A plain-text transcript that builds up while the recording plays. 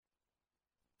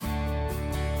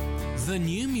The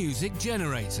New Music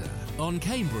Generator on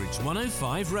Cambridge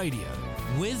 105 Radio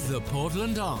with the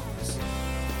Portland Arms.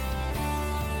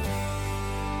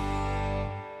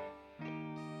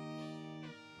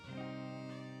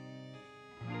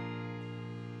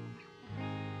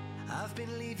 I've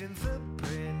been leaving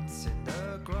footprints in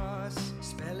the grass,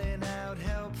 spelling out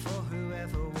help for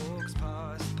whoever walks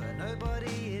past, but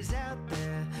nobody is out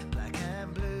there, black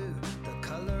and blue. The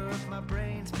colour of my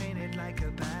brain's painted like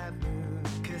a bad mood,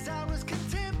 'cause I was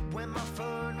content when my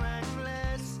phone rang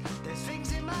less. There's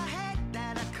things in my head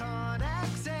that I can't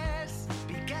access.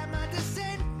 Began my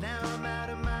descent, now I'm out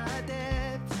of my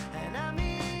depth, and I'm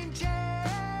in jeopardy.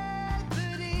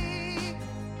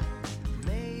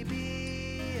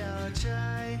 Maybe I'll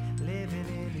try living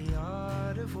in the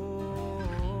art of war,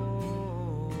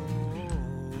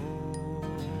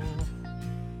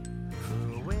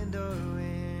 through a window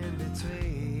in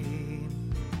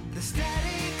between. The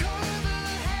static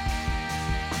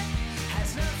overhead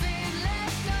has nothing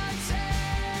left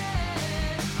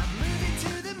unsaid. I'm moving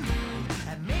to the moon,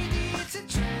 and maybe it's a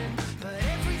trend, but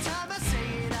every time I say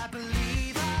it, I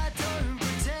believe I don't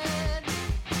pretend.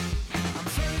 I'm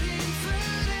floating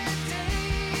through the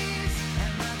days,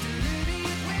 am I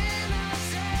deluded when I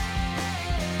say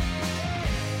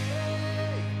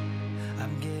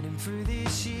I'm getting through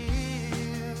this year?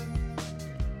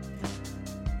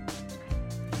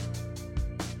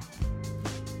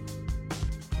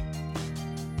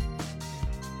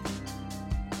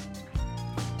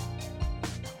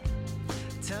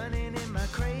 Turning in my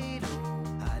cradle,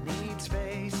 I need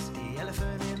space. The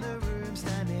elephant in the room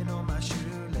standing on my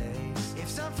shoelace. If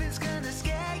something's gonna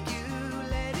scare you,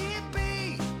 let it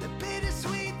be the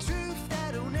bittersweet truth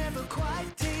that'll never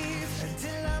quite leave.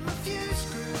 Until I'm a few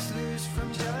screws loose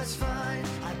from just fine,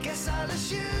 I guess I'll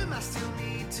assume I still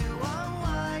need to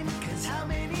unwind. 'Cause how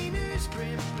many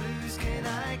newsprint blues can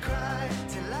I cry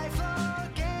till I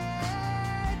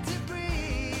forget to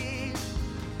breathe?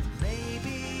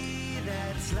 Maybe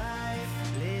that's life,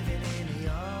 living in the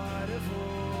art of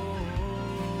war,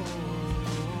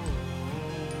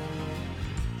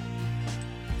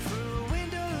 through a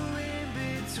window in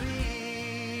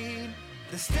between.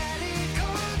 The static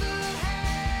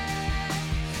overhead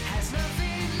has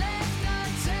nothing left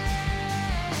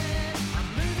unsaid. I'm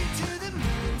moving to the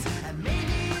moon, and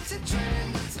maybe it's a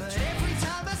trend, but every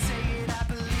time I say it, I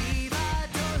believe I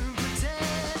don't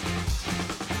pretend.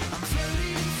 I'm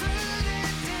floating through the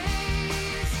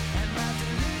days, am I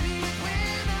deluded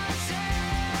when I say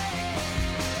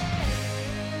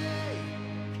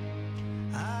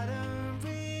I don't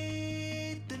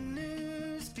read the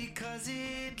news because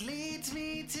it leads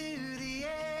me to the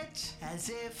edge, as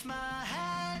if my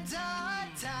hands are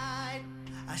tied.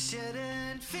 I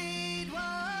shouldn't feed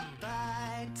what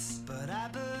bites, but I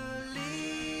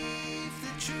believe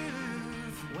the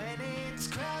truth when it's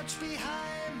crouched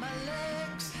behind my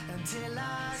legs. Until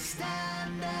I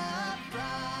stand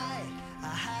upright,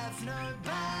 I have no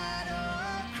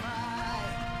battle cry.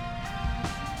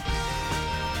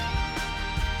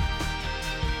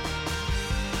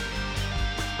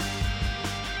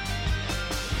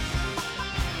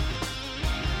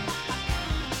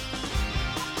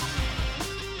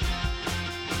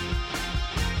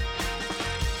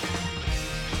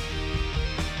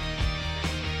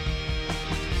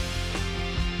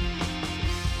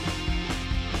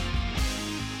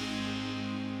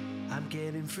 I'm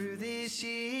getting through this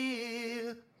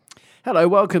year. Hello,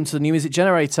 welcome to the New Music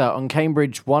Generator on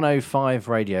Cambridge 105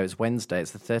 Radio. It's Wednesday,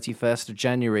 it's the 31st of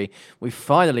January. We've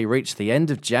finally reached the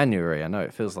end of January. I know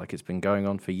it feels like it's been going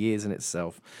on for years in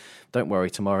itself. Don't worry,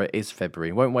 tomorrow is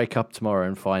February. Won't wake up tomorrow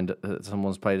and find that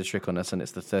someone's played a trick on us and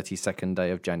it's the 32nd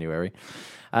day of January.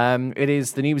 It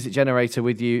is the New Music Generator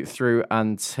with you through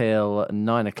until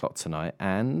 9 o'clock tonight.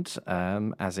 And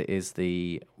as it is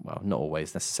not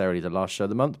always necessarily the last show of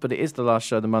the month, but it is the last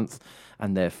show of the month.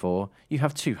 And therefore, you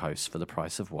have two hosts for the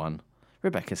price of one.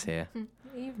 Rebecca's here.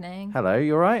 Evening. Hello,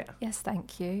 you all right? Yes,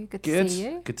 thank you. Good to see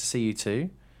you. Good to see you too.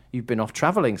 You've been off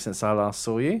travelling since I last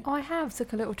saw you. Oh, I have.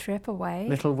 Took a little trip away.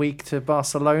 Little week to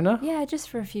Barcelona. Yeah, just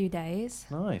for a few days.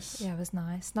 Nice. Yeah, it was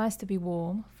nice. Nice to be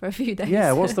warm for a few days.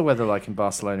 Yeah, what's the weather like in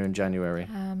Barcelona in January?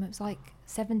 It was like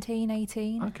 17,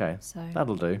 18. Okay, so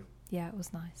that'll do. Yeah, it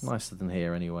was nice. Nicer than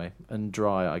here anyway. And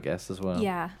dry, I guess, as well.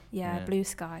 Yeah, blue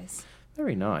skies.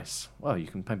 Very nice. Well, you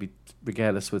can maybe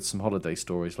regale us with some holiday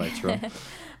stories later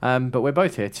on. But we're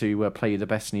both here to play you the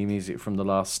best new music from the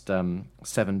last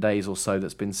 7 days or so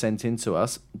that's been sent in to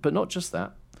us. But not just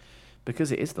that, because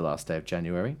it is the last day of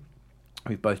January.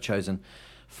 We've both chosen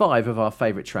 5 of our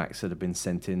favourite tracks that have been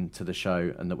sent in to the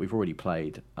show and that we've already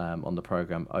played on the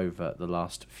programme over the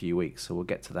last few weeks. So we'll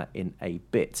get to that in a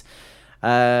bit.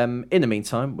 In the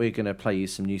meantime, we're going to play you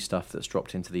some new stuff that's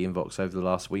dropped into the inbox over the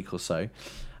last week or so.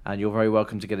 And you're very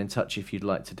welcome to get in touch if you'd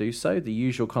like to do so. The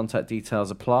usual contact details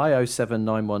apply.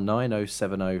 07919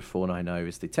 070 490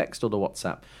 is the text or the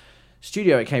WhatsApp.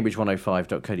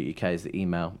 studio@cambridge105.co.uk is the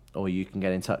email. Or you can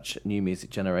get in touch at New Music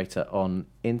Generator on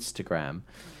Instagram.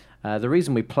 The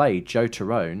reason we played Joe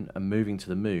Tyrone and Moving to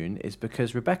the Moon is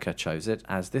because Rebecca chose it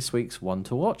as this week's One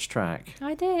to Watch track.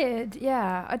 I did,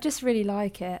 yeah. I just really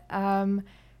like it.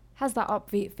 Has that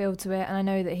upbeat feel to it, and I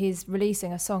know that he's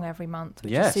releasing a song every month,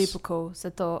 which is super cool. So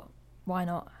I thought, why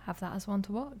not have that as one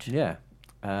to watch? Yeah,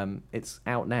 it's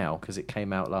out now because it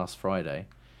came out last Friday.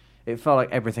 It felt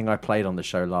like everything I played on the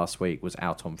show last week was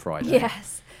out on Friday.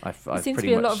 Yes, there seems to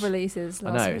be a lot of releases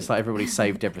last week. I know, it's like everybody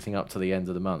saved everything up to the end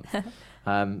of the month.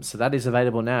 So that is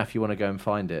available now if you want to go and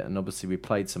find it. And obviously we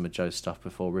played some of Joe's stuff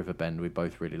before, Riverbend. We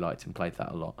both really liked and played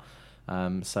that a lot.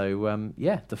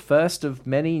 The first of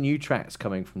many new tracks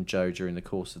coming from Joe during the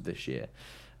course of this year.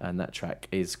 And that track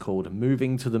is called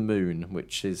Moving to the Moon,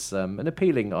 which is an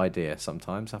appealing idea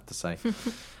sometimes, I have to say.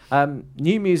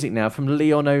 New music now from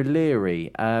Leon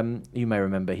O'Leary. You may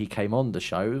remember he came on the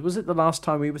show. Was it the last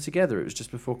time we were together? It was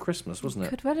just before Christmas, wasn't it?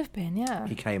 Could well have been, yeah.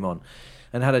 He came on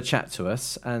and had a chat to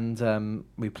us, and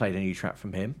we played a new track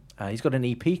from him. He's got an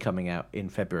EP coming out in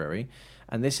February,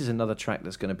 and this is another track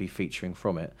that's going to be featuring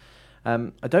from it.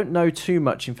 I don't know too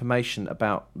much information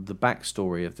about the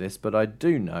backstory of this, but I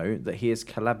do know that he has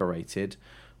collaborated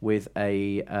with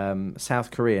a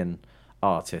South Korean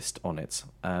artist on it,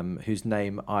 whose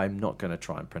name I'm not going to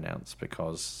try and pronounce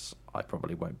because I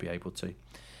probably won't be able to.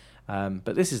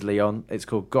 But this is Leon. It's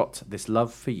called Got This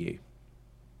Love For You.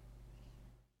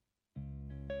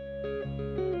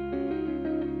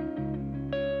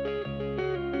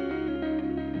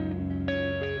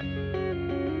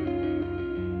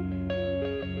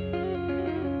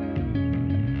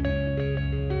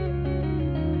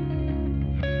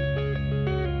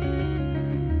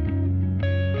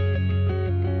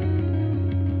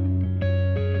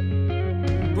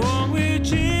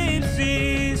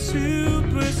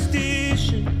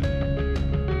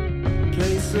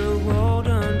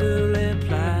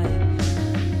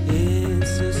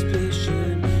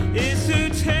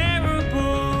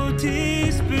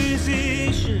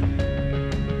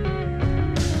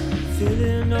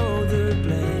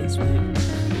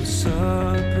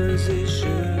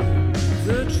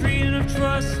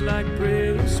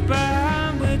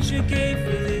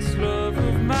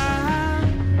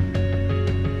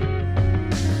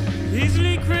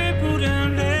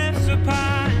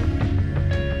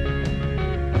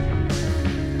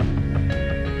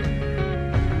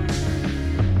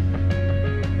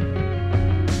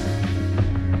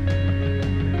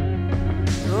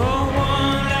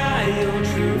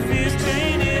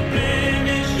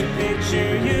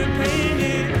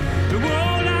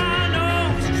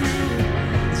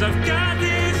 I've got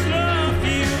this love for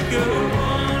you, go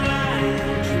on.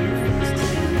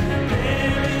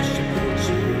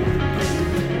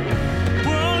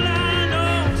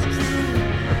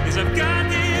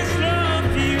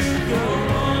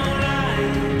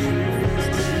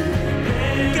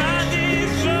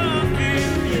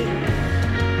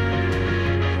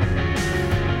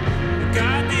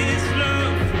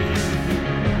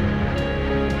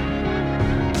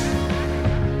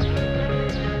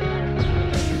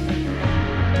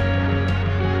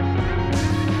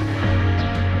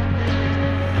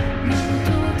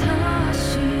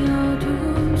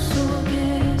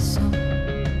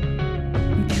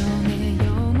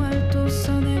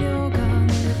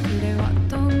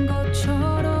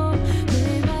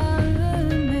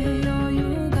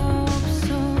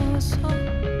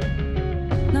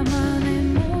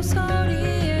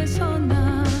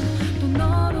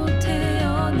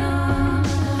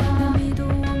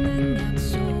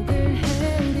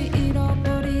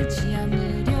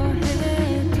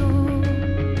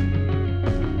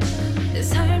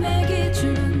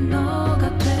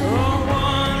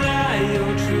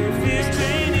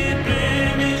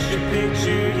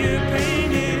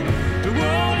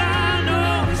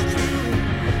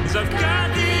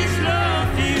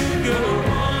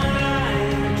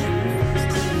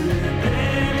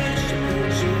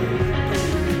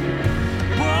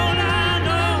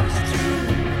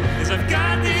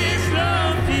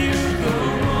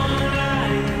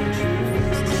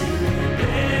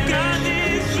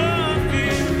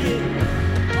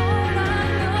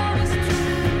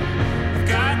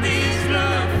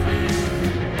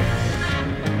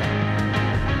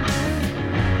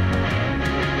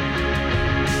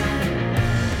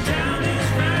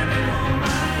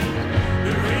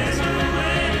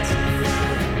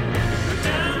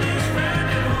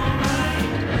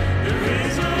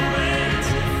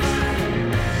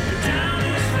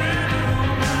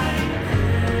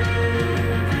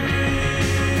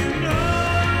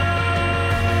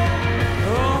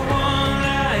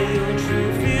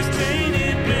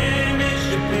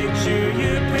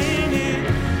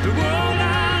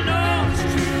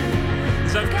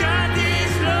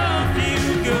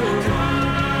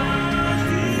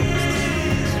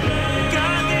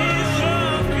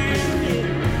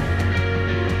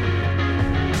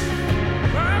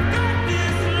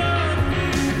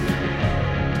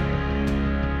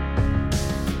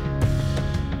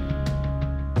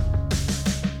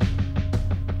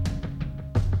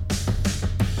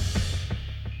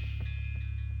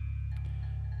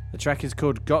 The track is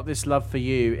called Got This Love For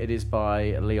You. It is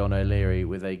by Leon O'Leary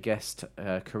with a guest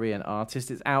Korean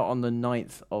artist. It's out on the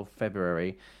 9th of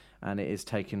February, and it is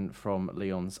taken from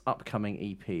Leon's upcoming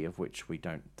EP, of which we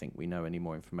don't think we know any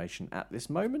more information at this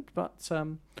moment, but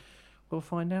we'll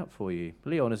find out for you.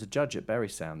 Leon is a judge at Berry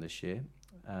Sound this year.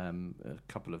 A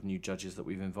couple of new judges that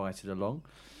we've invited along.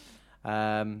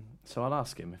 So I'll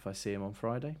ask him if I see him on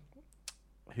Friday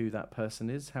who that person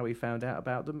is, how he found out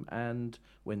about them, and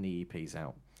when the EP's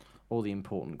out. All the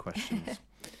important questions.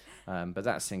 But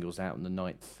that single's out on the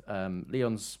 9th.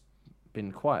 Leon's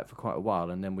been quiet for quite a while,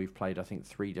 and then we've played, I think,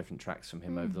 3 different tracks from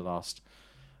him over the last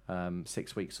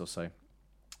 6 weeks or so.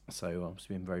 So I've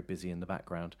been very busy in the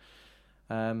background.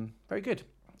 Very good.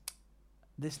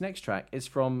 This next track is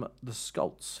from the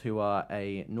Scolts, who are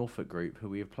a Norfolk group who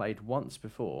we have played once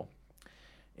before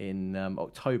in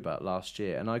October last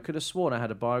year. And I could have sworn I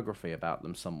had a biography about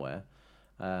them somewhere.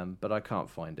 But I can't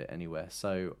find it anywhere,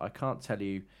 so I can't tell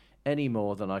you any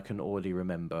more than I can already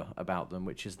remember about them,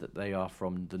 which is that they are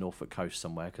from the Norfolk coast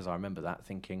somewhere, because I remember that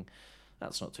thinking,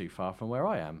 that's not too far from where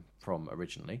I am from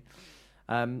originally.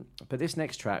 But this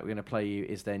next track we're going to play you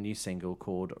is their new single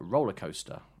called Roller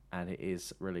Coaster, and it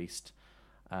is released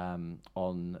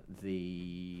on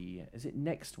the... Is it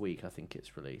next week? I think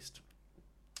it's released.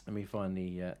 Let me find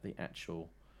the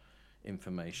actual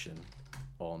information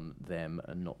on them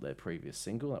and not their previous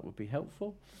single. That would be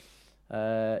helpful.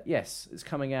 Yes, it's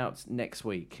coming out next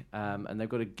week, and they've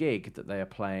got a gig that they are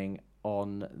playing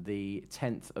on the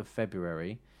 10th of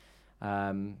February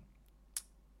in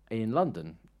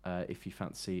London. If you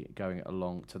fancy going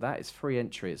along to that, it's free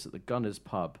entry. It's at the Gunners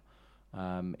Pub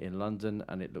in London,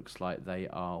 and it looks like they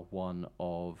are one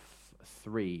of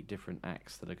 3 different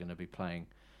acts that are going to be playing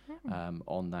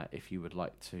on that, if you would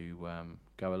like to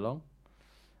go along.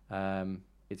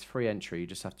 It's free entry. You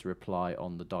just have to reply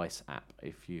on the Dice app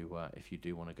if you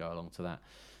do want to go along to that.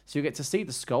 So you get to see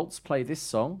the Scolts play this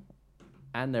song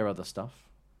and their other stuff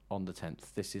on the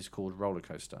 10th. This is called Roller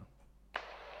Coaster.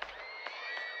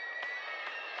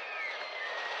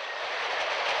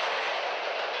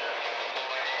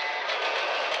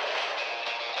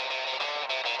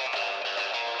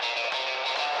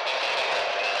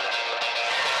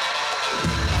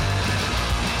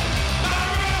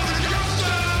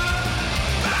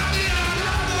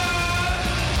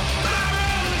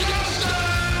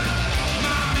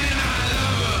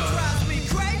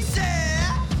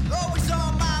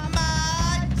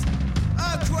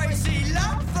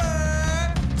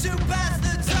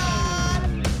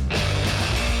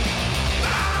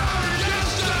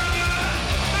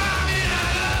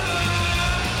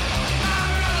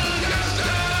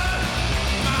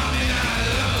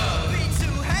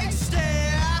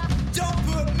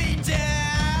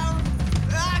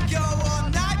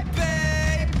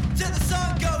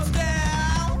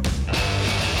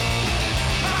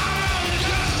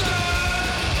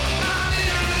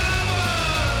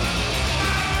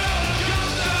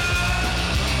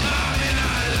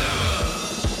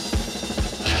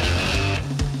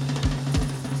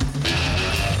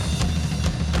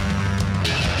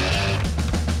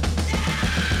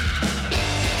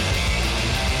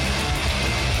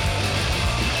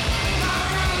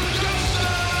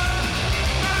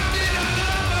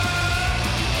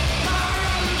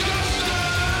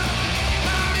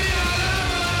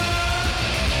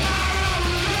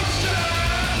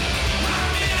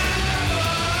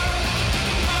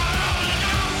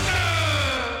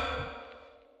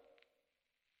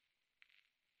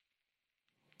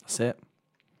 That's it.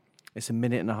 It's a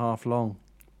minute and a half long.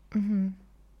 Mm-hmm.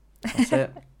 That's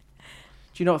it. Do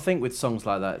you not think with songs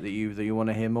like that you want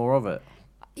to hear more of it?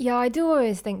 Yeah, I do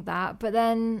always think that, but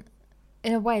then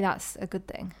in a way that's a good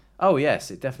thing. Oh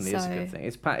yes, it definitely is a good thing.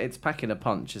 It's packing a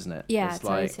punch, isn't it? Yeah, it's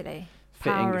like totally.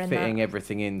 Fitting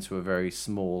everything into a very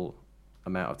small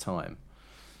amount of time.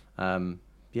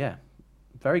 Yeah,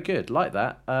 very good. Like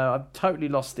that. I've totally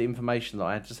lost the information that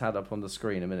I just had up on the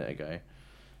screen a minute ago.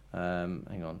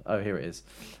 Hang on. Oh, here it is.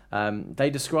 They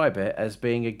describe it as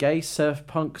being a gay surf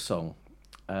punk song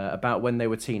about when they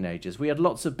were teenagers. We had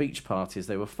lots of beach parties.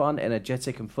 They were fun,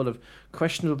 energetic, and full of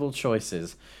questionable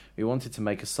choices. We wanted to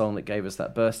make a song that gave us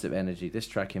that burst of energy. This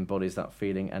track embodies that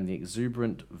feeling and the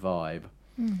exuberant vibe.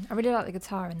 I really like the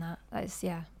guitar in that. That's,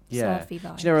 surfy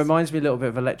vibes. Do you know, it reminds me a little bit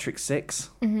of Electric Six.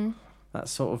 Mm-hmm. That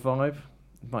sort of vibe.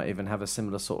 Might even have a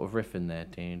similar sort of riff in there.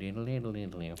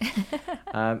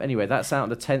 Anyway, that's out on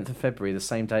the 10th of February, the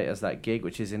same date as that gig,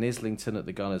 which is in Islington at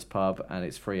the Gunners Pub, and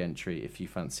it's free entry if you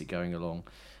fancy going along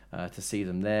to see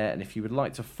them there. And if you would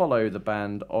like to follow the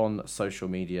band on social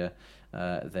media,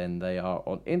 then they are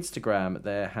on Instagram.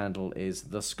 Their handle is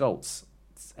The Scolts,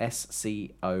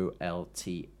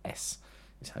 Scolts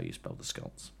is how you spell the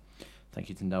Scolts. Thank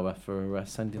you to Noah for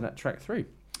sending that track through.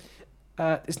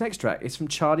 This next track is from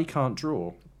Charlie Can't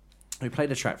Draw. We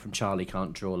played a track from Charlie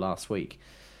Can't Draw last week.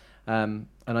 And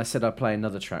I said I'd play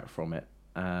another track from it.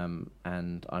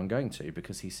 And I'm going to,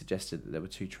 because he suggested that there were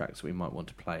 2 tracks we might want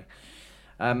to play.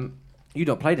 You've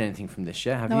not played anything from this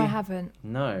yet, have you? No, I haven't.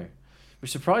 No.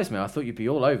 Which surprised me. I thought you'd be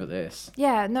all over this.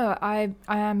 Yeah, no, I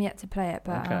am yet to play it,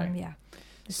 but okay. Yeah.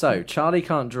 So, Charlie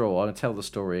Can't Draw, I'll tell the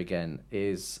story again,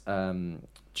 is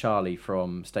Charlie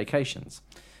from Staycations.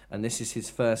 And this is his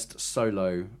first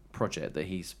solo project that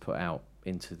he's put out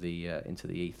into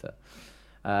the ether.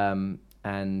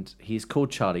 And he's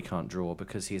called Charlie Can't Draw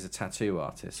because he's a tattoo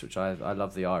artist, which I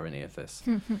love the irony of this.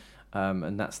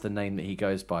 And that's the name that he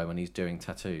goes by when he's doing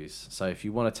tattoos. So if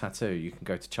you want a tattoo, you can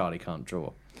go to Charlie Can't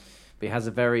Draw. But he has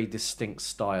a very distinct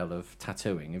style of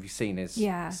tattooing. Have you seen his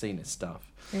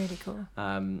stuff? Really cool.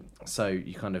 So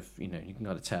you kind of, you can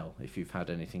kind of tell if you've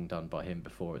had anything done by him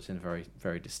before. It's in a very,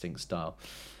 very distinct style.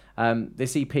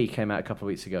 This EP came out a couple of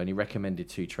weeks ago, and he recommended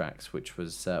 2 tracks, which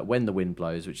was When the Wind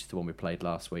Blows, which is the one we played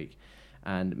last week,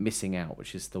 and Missing Out,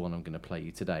 which is the one I'm going to play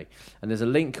you today. And there's a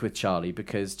link with Charlie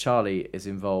because Charlie is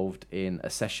involved in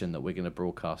a session that we're going to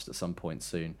broadcast at some point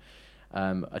soon,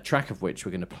 a track of which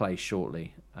we're going to play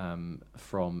shortly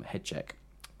from Headcheck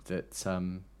that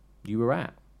you were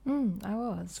at. I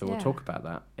was. So we'll talk about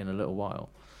that in a little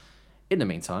while. In the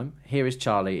meantime, here is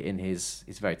Charlie in his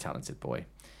very talented boy,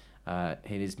 in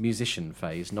his musician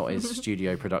phase, not his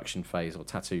studio production phase or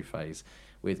tattoo phase,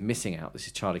 with Missing Out. This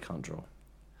is Charlie Can't Draw.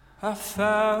 I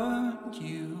found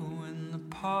you in the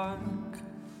park,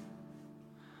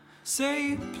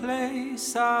 same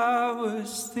place I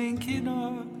was thinking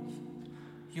of.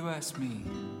 You asked me,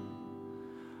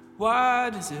 why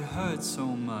does it hurt so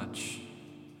much?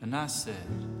 And I said,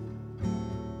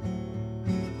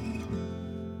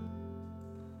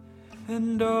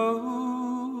 and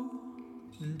oh,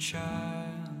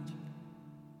 child,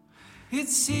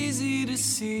 it's easy to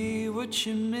see what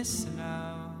you're missing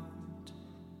out.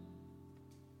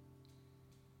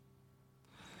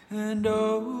 And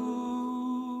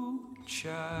oh,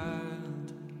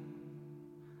 child,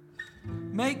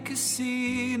 make a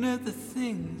scene of the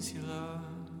things you love.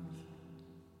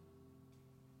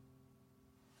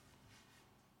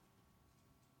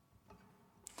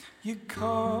 You're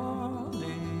calling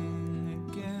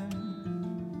again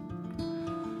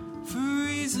for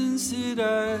reasons that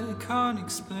I can't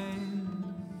explain.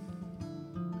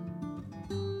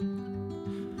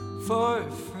 For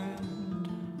a friend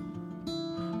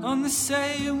on the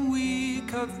same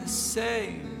week of the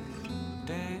same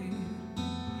day,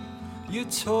 you're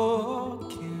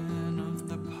talking of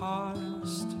the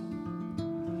past,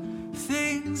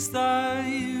 things that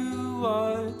you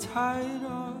are tired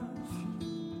of.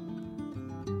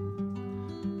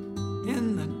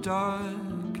 In the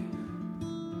dark,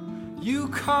 you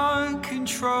can't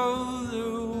control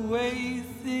the way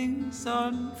things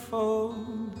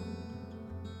unfold.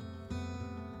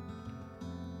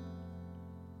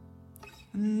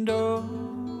 And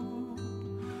oh,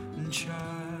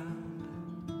 child,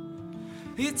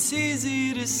 it's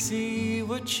easy to see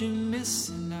what you're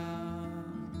missing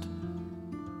out.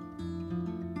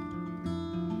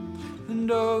 And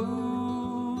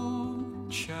oh,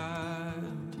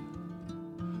 child,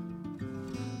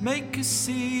 make a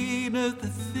scene of the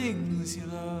things you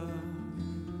love.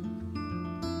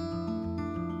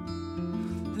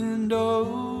 And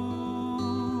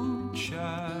oh,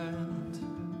 child,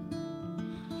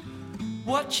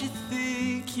 what you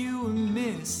think you were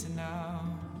missing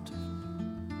out,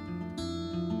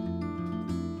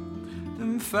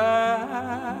 and find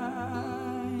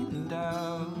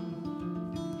out.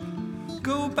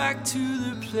 Go back to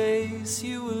the place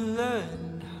you were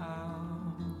learning how.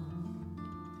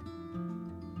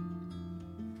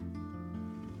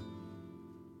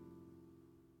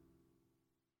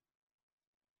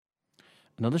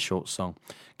 Another short song.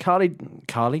 Charlie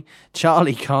Can't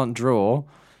Draw.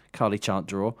 Charlie Can't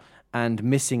Draw, and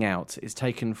Missing Out is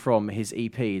taken from his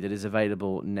EP that is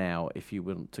available now if you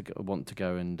want to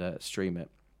go and stream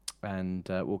it. And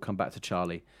we'll come back to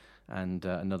Charlie and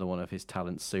another one of his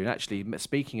talents soon. Actually,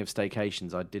 speaking of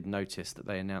Staycations, I did notice that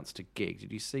they announced a gig.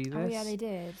 Did you see this? Oh, yeah, they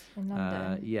did, in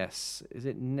London. Yes. Is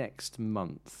it next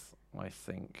month, I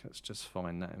think? Let's just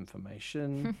find that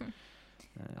information.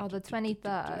 The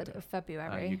 23rd of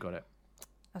February. You got it.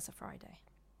 That's a Friday.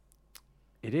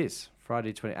 It is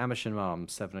Friday 20. Amersham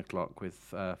Arms, 7:00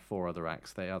 with 4 other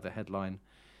acts. They are the headline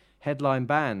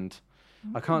band.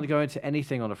 I can't go into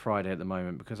anything on a Friday at the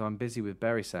moment because I'm busy with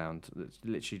Berry Sound. That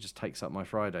literally just takes up my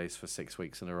Fridays for 6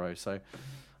 weeks in a row. So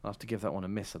I'll have to give that one a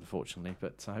miss, unfortunately,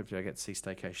 but hopefully I get to see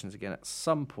Staycations again at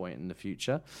some point in the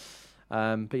future.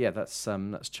 But yeah, that's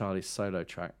Charlie's solo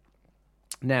track.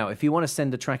 Now, if you want to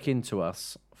send a track in to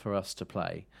us for us to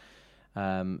play,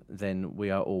 then we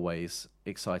are always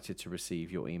excited to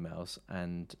receive your emails.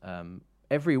 And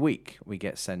every week we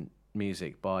get sent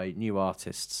music by new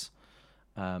artists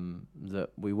that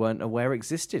we weren't aware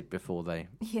existed before they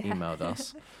emailed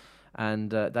us.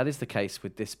 And that is the case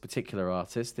with this particular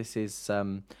artist. This is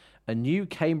a new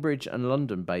Cambridge and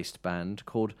London-based band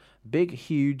called Big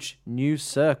Huge New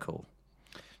Circle,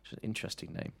 which is an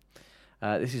interesting name.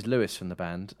 This is Lewis from the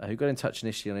band, who got in touch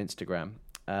initially on Instagram.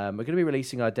 We're going to be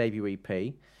releasing our debut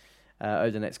EP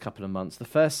over the next couple of months. The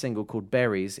first single, called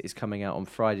Berries, is coming out on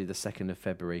Friday the 2nd of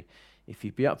February. If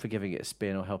you'd be up for giving it a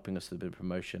spin or helping us with a bit of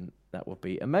promotion, that would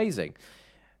be amazing.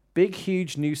 Big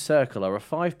Huge New Circle are a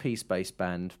 5-piece based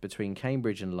band between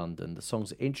Cambridge and London. The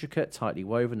songs are intricate, tightly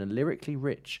woven and lyrically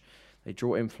rich. They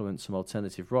draw influence from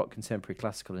alternative rock, contemporary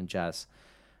classical and jazz.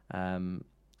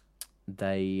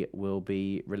 They will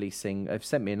be releasing... They've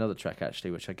sent me another track,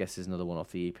 actually, which I guess is another one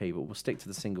off the EP, but we'll stick to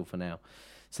the single for now.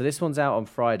 So this one's out on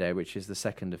Friday, which is the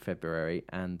 2nd of February,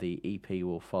 and the EP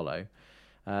will follow.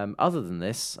 Other than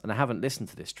this, and I haven't listened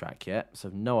to this track yet, so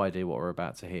I have no idea what we're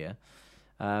about to hear.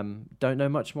 Don't know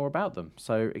much more about them.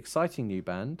 So, exciting new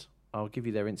band. I'll give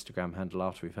you their Instagram handle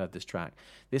after we've heard this track.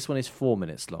 This one is 4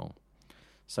 minutes long.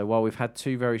 So while we've had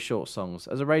 2 very short songs,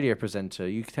 as a radio presenter,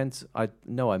 you tend to... I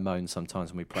know I moan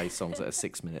sometimes when we play songs that are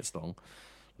 6 minutes long,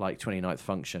 like 29th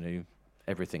Function, who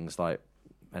everything's like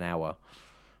an hour.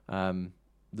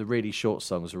 The really short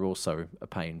songs are also a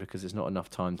pain because there's not enough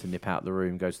time to nip out the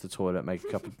room, go to the toilet, make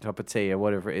a cup of tea or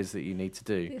whatever it is that you need to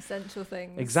do. The essential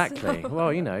things. Exactly. Well,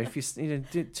 if you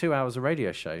do 2 hours of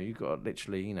radio show, you've got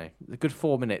literally, a good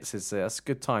 4 minutes is that's a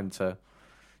good time to...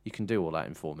 You can do all that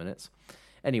in 4 minutes.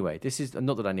 Anyway, this is...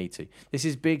 Not that I need to. This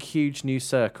is Big Huge New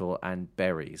Circle and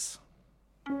Berries.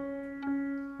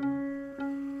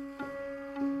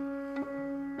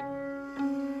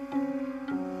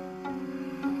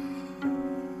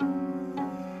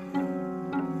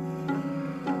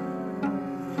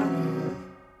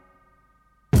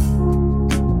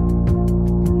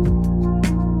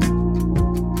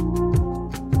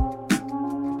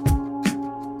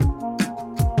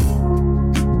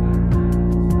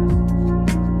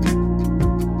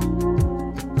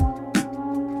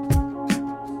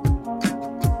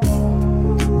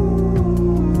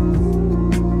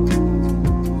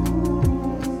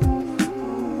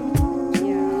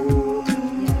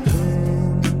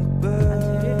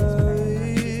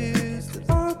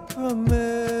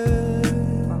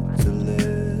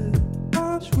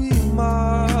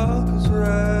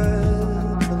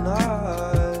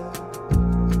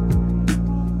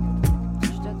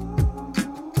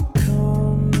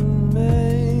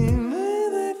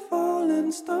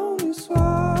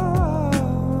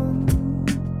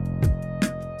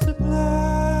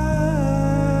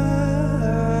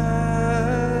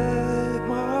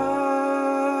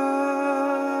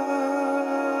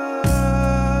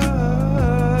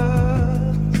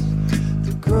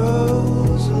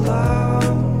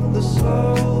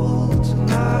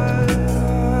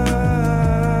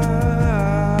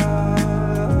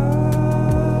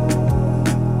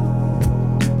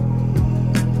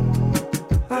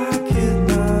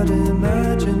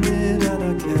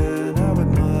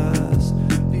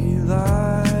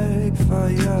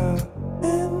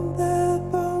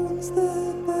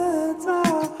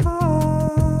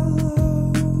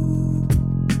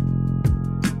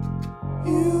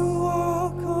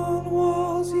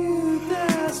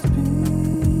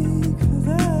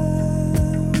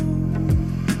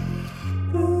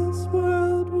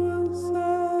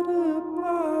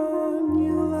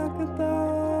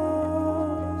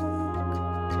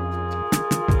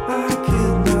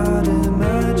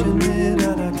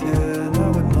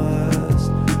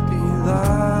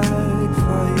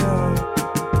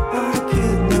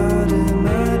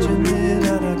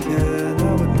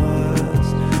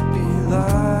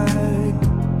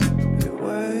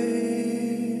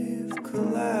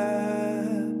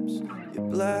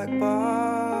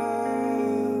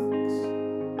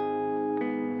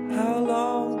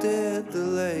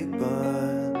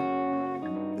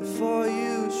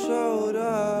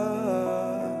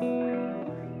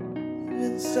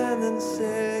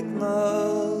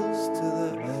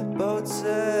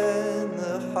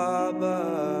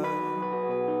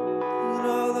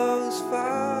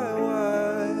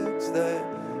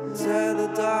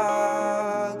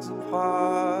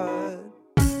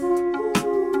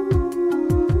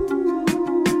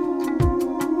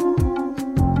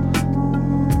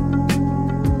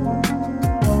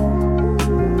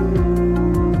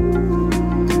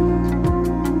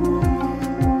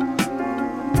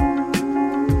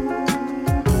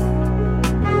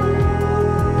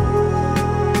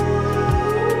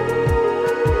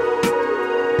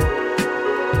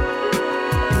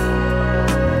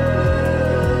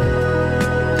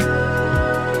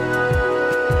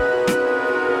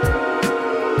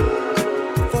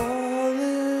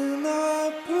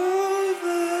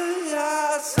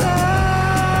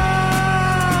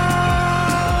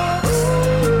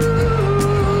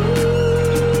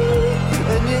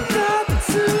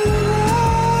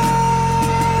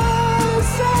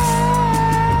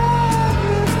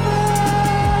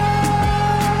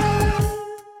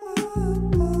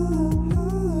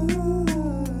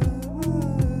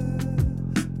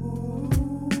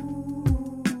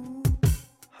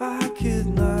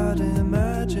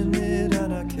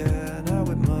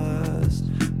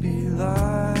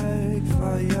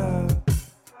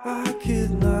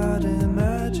 cannot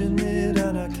imagine it,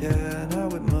 and I can how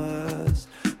it must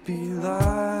be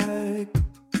like.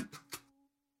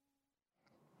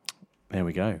 There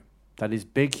we go. That is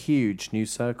Big Huge New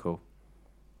Circle.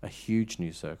 A huge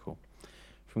new circle.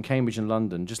 From Cambridge and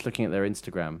London, just looking at their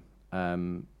Instagram,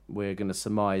 we're going to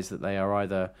surmise that they are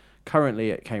either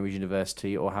currently at Cambridge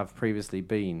University or have previously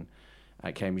been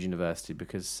at Cambridge University,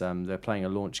 because they're playing a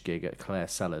launch gig at Clare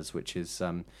Cellars, which is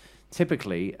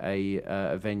typically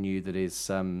a venue that is...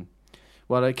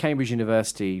 at Cambridge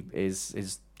University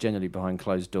is generally behind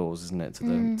closed doors, isn't it,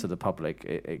 to the public?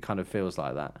 It kind of feels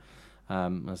like that.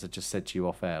 As I just said to you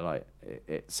off air, like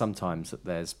sometimes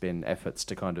there's been efforts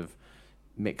to kind of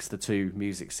mix the two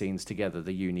music scenes together,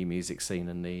 the uni music scene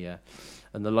and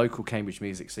the local Cambridge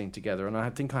music scene together. And I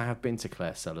think I have been to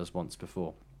Clare Cellars once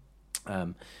before.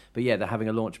 But yeah, they're having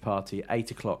a launch party at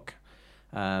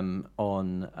 8:00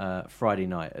 on Friday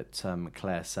night at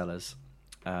Clare Cellars,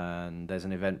 and there's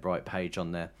an Eventbrite page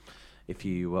on there if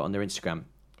you on their Instagram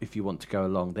if you want to go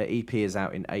along. Their EP is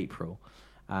out in April.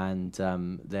 And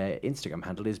their Instagram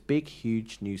handle is Big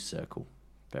Huge New Circle.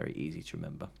 Very easy to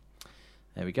remember.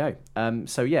 There we go.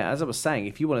 So yeah, as I was saying,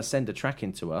 if you want to send a track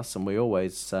in to us, and we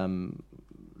always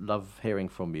love hearing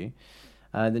from you,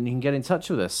 then you can get in touch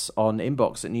with us on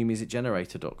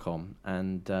inbox@newmusicgenerator.com,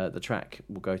 and the track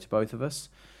will go to both of us.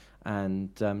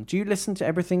 And do you listen to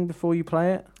everything before you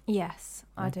play it? Yes,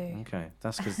 I do. Okay,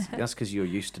 that's because you're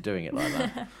used to doing it like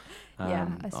that. Yeah,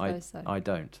 I suppose so. I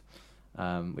don't.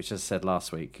 Which, as I said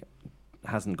last week,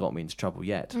 hasn't got me into trouble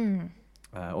yet.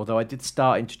 Although I did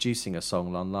start introducing a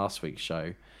song on last week's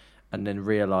show, and then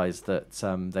realised that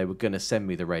they were going to send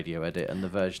me the radio edit, and the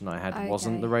version I had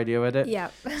wasn't the radio edit.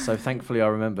 Yeah. So thankfully I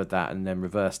remembered that and then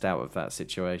reversed out of that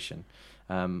situation.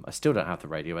 I still don't have the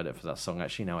radio edit for that song,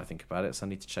 actually, now I think about it, so I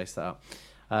need to chase that up.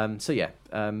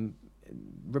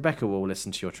 Rebecca will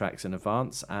listen to your tracks in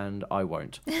advance, and I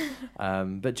won't.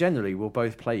 But generally, we'll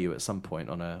both play you at some point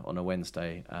on a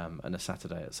Wednesday and a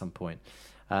Saturday at some point.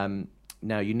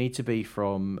 Now, you need to be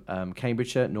from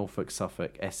Cambridgeshire, Norfolk,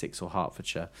 Suffolk, Essex, or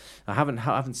Hertfordshire. I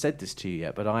haven't said this to you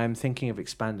yet, but I am thinking of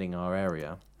expanding our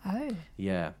area. Oh.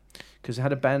 Yeah, because I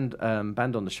had a band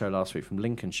on the show last week from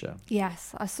Lincolnshire.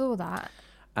 Yes, I saw that.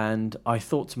 And I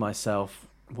thought to myself,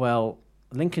 well,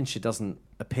 Lincolnshire doesn't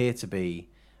appear to be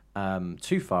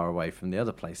too far away from the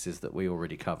other places that we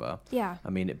already cover. Yeah. I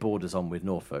mean, it borders on with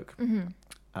Norfolk.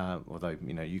 Although,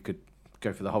 you could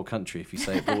go for the whole country if you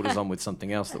say it borders on with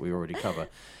something else that we already cover.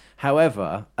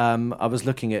 However, I was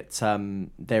looking at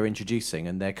their introducing,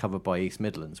 and they're covered by East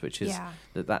Midlands, which is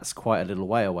that's quite a little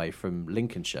way away from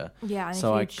Lincolnshire. Yeah.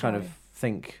 So I kind of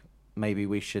think maybe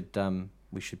we should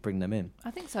bring them in.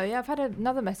 I think so. Yeah, I've had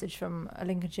another message from a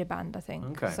Lincolnshire band, I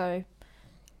think. Okay. So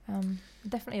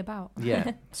definitely about.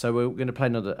 Yeah. So we're going to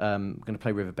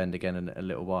play Riverbend again in a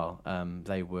little while.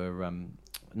 They were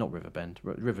not Riverbend,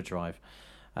 River Drive.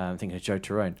 I'm thinking of Joe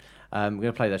Tyrone. We're going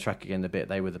to play their track again in a bit.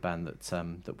 They were the band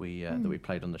that we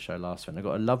played on the show last week. I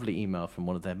got a lovely email from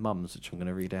one of their mums, which I'm going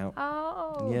to read out.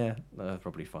 Oh. Yeah, I'll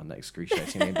probably find that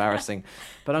excruciatingly embarrassing,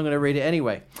 but I'm going to read it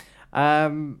anyway.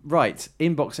 Right,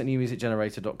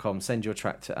 inbox@newmusicgenerator.com. Send your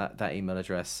track to that email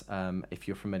address. If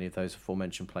you're from any of those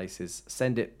aforementioned places,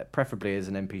 send it preferably as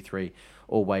an MP3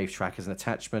 or WAV track as an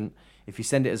attachment. If you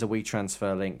send it as a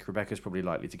WeTransfer link, Rebecca's probably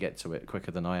likely to get to it quicker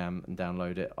than I am and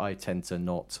download it. I tend to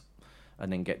not,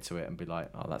 and then get to it and be like,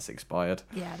 oh, that's expired.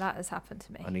 Yeah, that has happened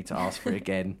to me. I need to ask for it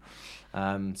again.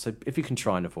 So if you can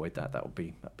try and avoid that, that'd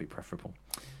be preferable.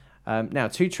 Now,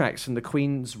 2 tracks from the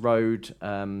Queen's Road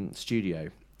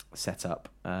studio setup,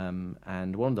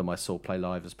 and one of them I saw play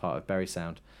live as part of Berry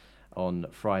Sound on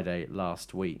Friday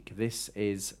last week. This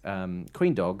is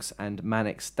Queen Dogs and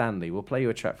Manic Stanley. We'll play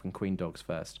you a track from Queen Dogs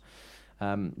first.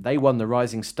 They won the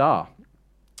Rising Star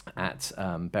at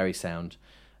Berry Sound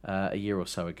a year or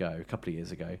so ago, a couple of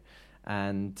years ago,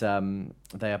 and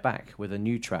they are back with a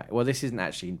new track. Well, this isn't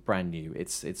actually brand new.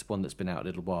 It's one that's been out a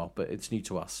little while, but it's new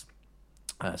to us.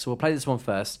 So we'll play this one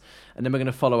first, and then we're going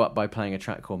to follow up by playing a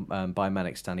track called by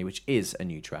Manic Stanley, which is a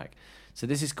new track. So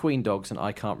this is Queen Dogs and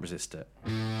I Can't Resist It.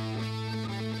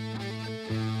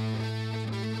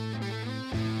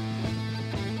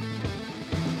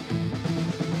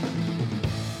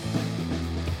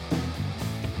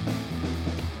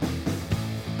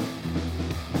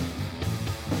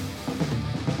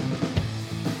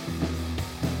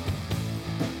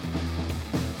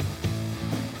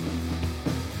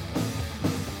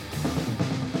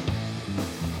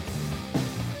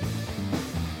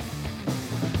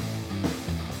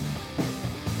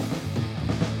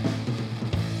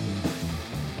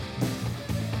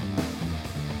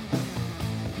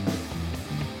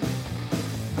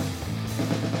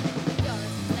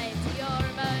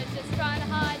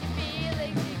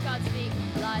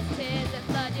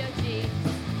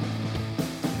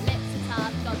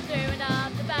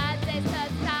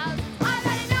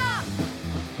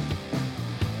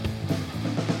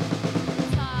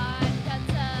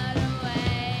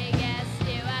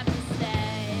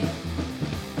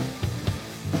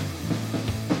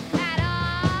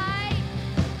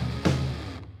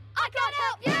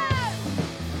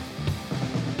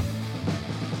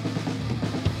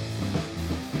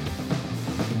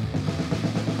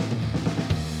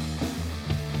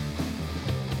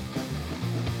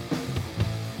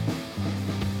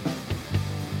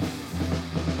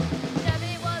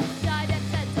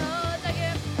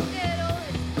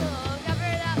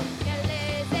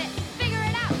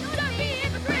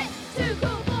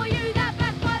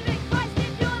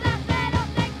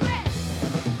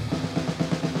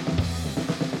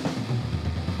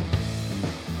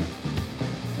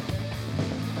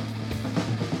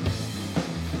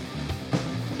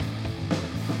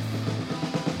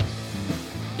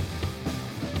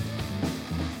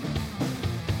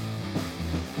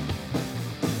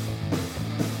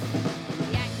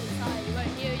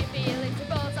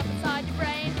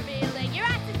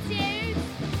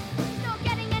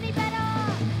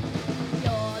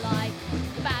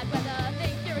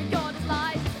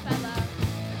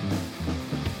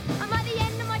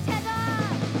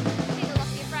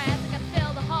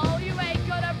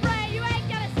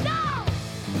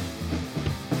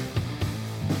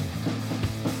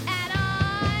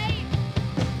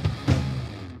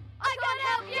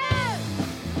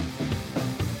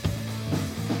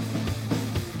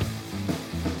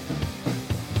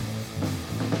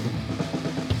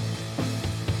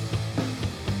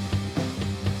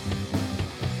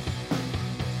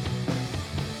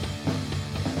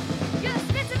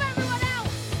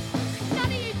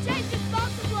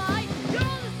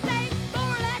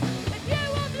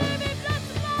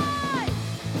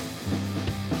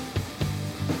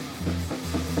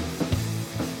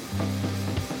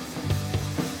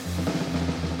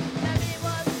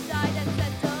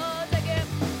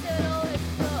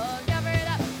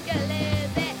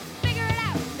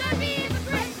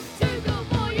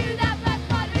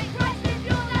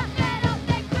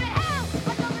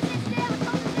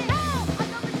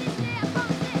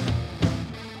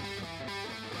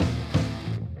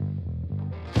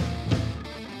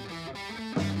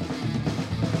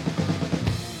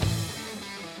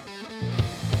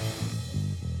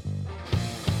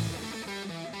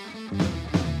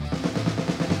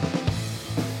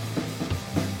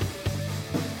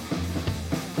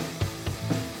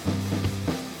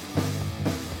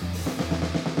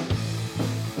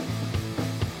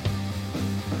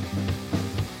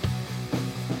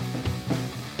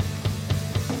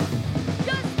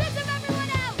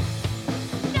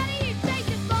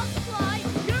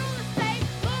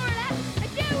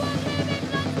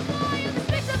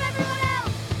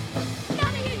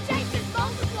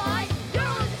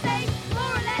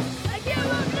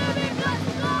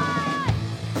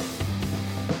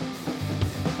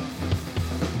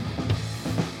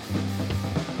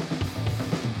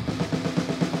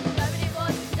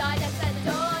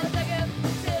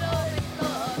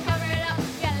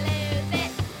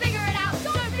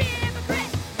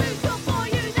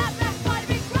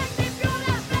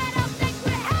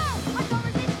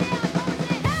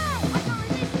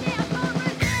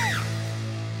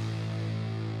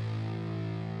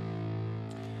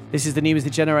 This is the New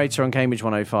Music Generator on Cambridge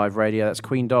 105 Radio. That's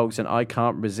Queen Dogs and I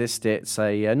Can't Resist It. It's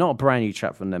not a brand new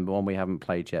track from them, but one we haven't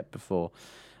played yet before.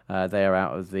 They are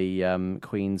out of the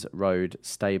Queen's Road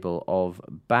stable of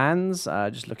bands.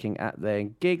 Just looking at their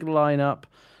gig lineup,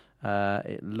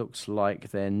 it looks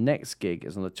like their next gig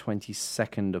is on the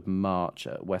 22nd of March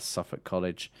at West Suffolk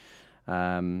College.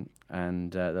 And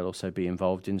they'll also be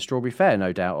involved in Strawberry Fair,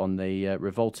 no doubt, on the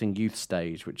Revolting Youth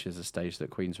stage, which is a stage that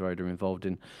Queen's Road are involved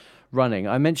in running.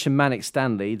 I mentioned Manic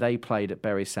Stanley. They played at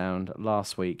Bury Sound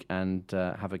last week and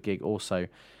have a gig also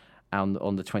on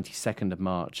the 22nd of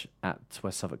March at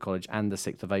West Suffolk College and the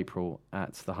 6th of April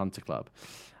at the Hunter Club.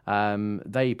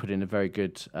 They put in a very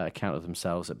good account of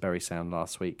themselves at Bury Sound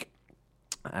last week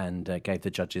and gave the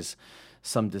judges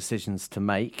some decisions to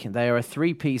make. They are a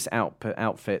three-piece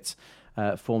outfit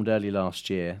formed early last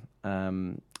year.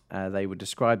 They would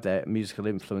describe their musical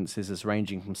influences as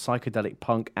ranging from psychedelic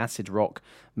punk, acid rock,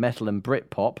 metal and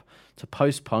Britpop to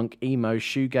post-punk, emo,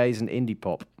 shoegaze and indie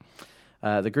pop.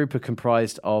 The group are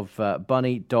comprised of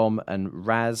Bunny, Dom and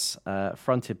Raz,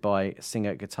 fronted by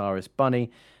singer-guitarist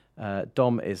Bunny.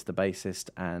 Dom is the bassist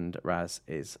and Raz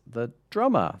is the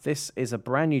drummer. This is a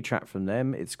brand new track from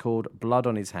them. It's called Blood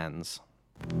on His Hands.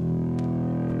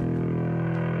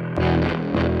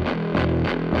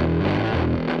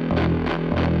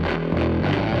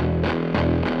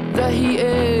 There he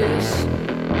is,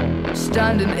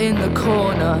 standing in the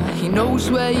corner. He knows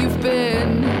where you've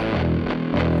been,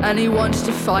 and he wants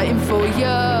to fight him for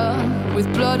you,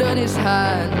 with blood on his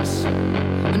hands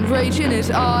and rage in his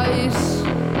eyes.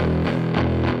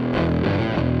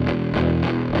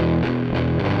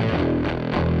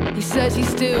 He says he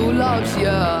still loves you.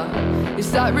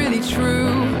 Is that really true?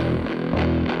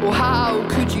 Or how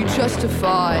could you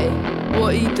justify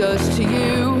what he does to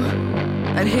you?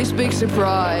 And his big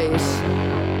surprise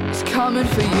is coming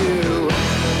for you.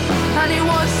 And he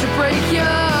wants to break you.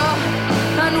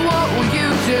 And what will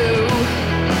you do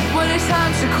when his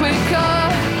hands are quicker?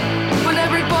 When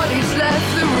everybody's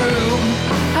left the room.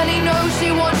 And he knows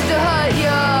he wants to hurt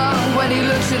you when he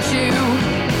looks at you.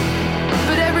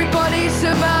 But everybody's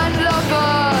a man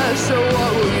lover, so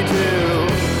what will you do?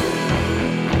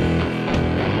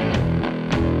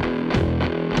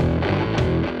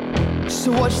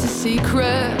 So what's the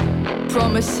secret?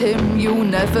 Promise him you'll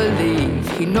never leave.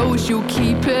 He knows you'll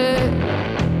keep it,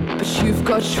 but you've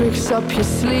got tricks up your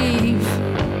sleeve.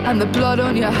 And the blood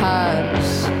on your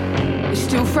hands is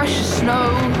still fresh as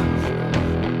snow.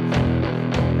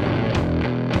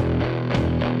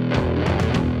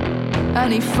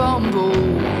 And he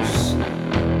fumbles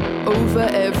over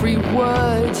every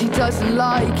word. He doesn't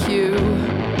like you,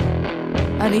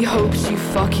 and he hopes you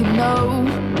fucking know.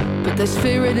 But there's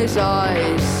fear in his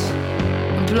eyes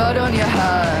and blood on your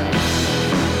hands.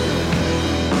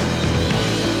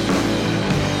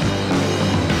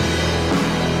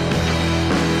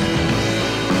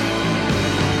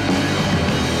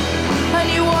 And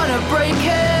you wanna break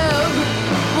him,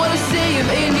 wanna see him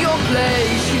in your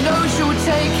place. You know you'll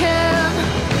take him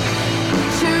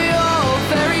to your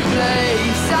very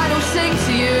place, and he'll sing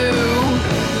to you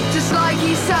just like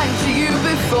he sang to you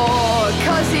before.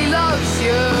 'Cause he loves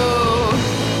you,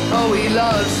 oh he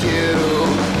loves you.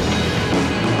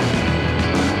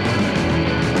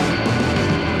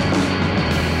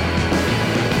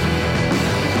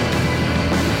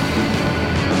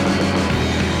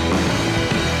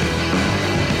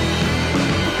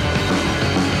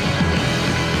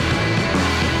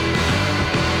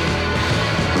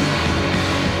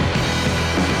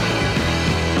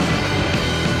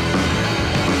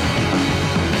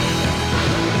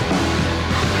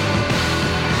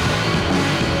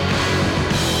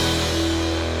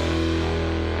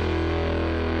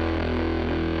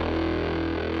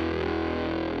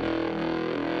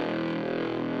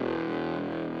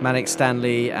 Manic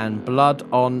Stanley and Blood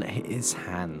on His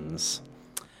Hands.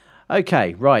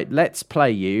 Okay, right, let's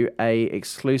play you a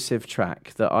exclusive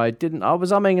track that I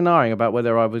was umming and ahhing about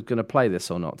whether I was going to play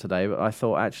this or not today, but I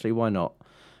thought, actually, why not?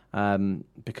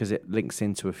 Because it links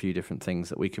into a few different things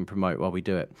that we can promote while we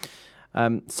do it.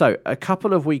 So, a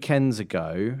couple of weekends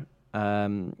ago,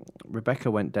 Rebecca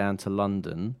went down to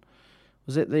London.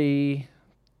 Was it nearly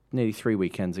 3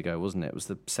 weekends ago, wasn't it? It was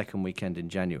the second weekend in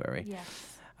January. Yes.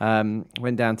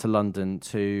 Went down to London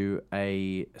to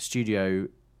a studio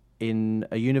in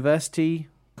a university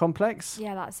complex.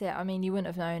 Yeah, that's it. I mean, you wouldn't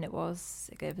have known it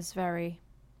was. It was very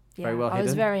well I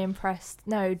was hidden? very impressed.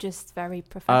 No, just very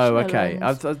professional. Oh, okay.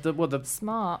 And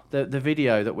smart. The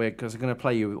video that because I'm going to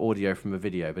play you audio from a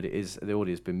video, but the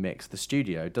audio's been mixed. The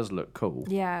studio does look cool.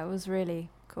 Yeah, it was really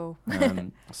Cool.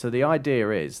 So the idea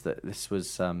is that this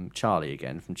was Charlie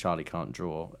again from Charlie Can't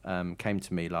Draw, came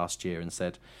to me last year and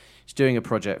said he's doing a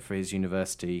project for his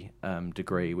university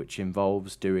degree, which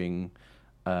involves doing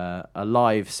a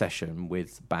live session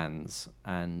with bands,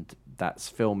 and that's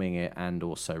filming it and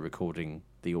also recording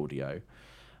the audio.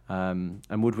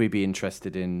 And would we be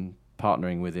interested in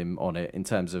partnering with him on it in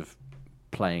terms of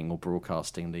playing or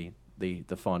broadcasting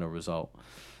the final result?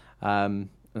 I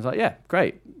was like, yeah,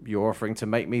 great. You're offering to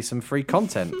make me some free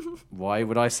content. Why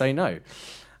would I say no?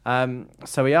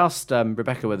 So we asked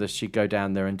Rebecca whether she'd go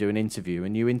down there and do an interview.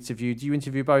 And you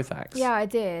interview both acts? Yeah, I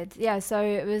did. Yeah,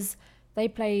 so they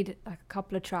played like a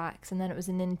couple of tracks and then it was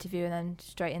an interview and then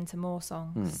straight into more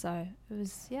songs. So it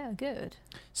was, good.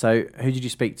 So who did you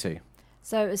speak to?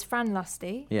 So it was Fran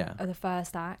Lusty of the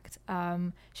first act.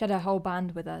 She had her whole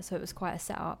band with her, so it was quite a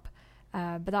setup.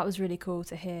 But that was really cool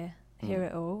to hear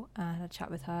it all. I had a chat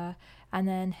with her. And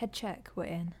then Headcheck were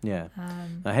in. Yeah.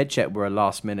 Now, Headcheck were a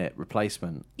last-minute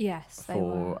replacement. Yes, they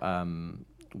were.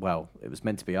 It was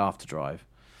meant to be Afterdrive.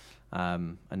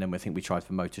 And then I think we tried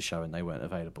for Motor Show and they weren't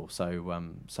available. So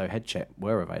Headcheck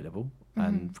were available.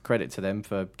 And credit to them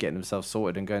for getting themselves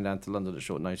sorted and going down to London at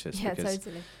short notice. Yeah,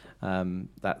 totally.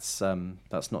 That's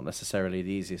not necessarily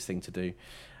the easiest thing to do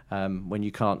when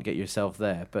you can't get yourself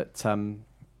there. But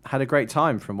had a great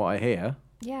time from what I hear.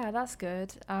 Yeah, that's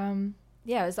good.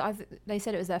 They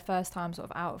said it was their first time sort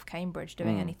of out of Cambridge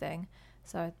doing anything,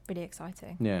 so really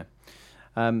exciting. Yeah.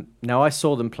 Now I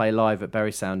saw them play live at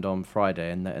Bury Sound on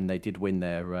Friday, and they did win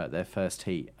their first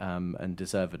heat, and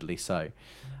deservedly so.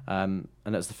 And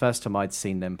that's the first time I'd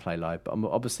seen them play live. But I'm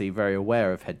obviously very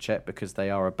aware of Headcheck because they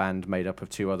are a band made up of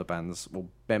two other bands, or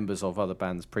members of other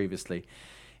bands previously,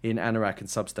 in Anorak and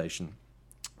Substation.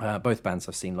 Both bands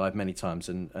I've seen live many times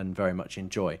and very much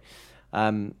enjoy.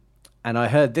 And I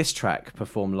heard this track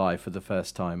perform live for the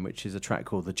first time, which is a track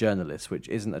called The Journalist, which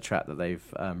isn't a track that they've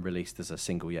released as a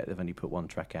single yet. They've only put one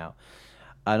track out.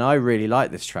 And I really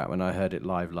liked this track when I heard it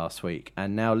live last week.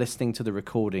 And now listening to the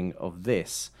recording of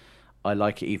this, I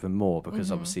like it even more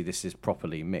because obviously this is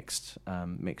properly mixed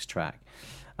track.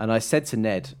 And I said to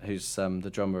Ned, who's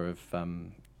the drummer of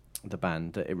the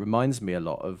band, that it reminds me a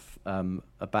lot of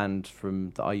a band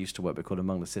that I used to work with called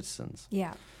Among the Citizens.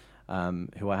 Yeah.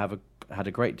 Who I had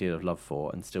a great deal of love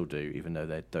for and still do, even though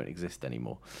they don't exist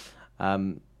anymore.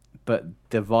 But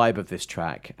the vibe of this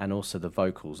track and also the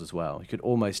vocals as well, you could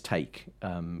almost take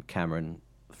Cameron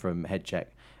from Headcheck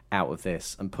out of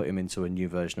this and put him into a new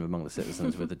version of Among the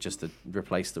Citizens with just to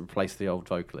replace the old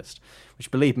vocalist,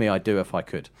 which believe me, I'd do if I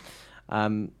could.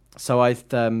 So I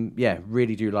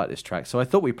really do like this track. So I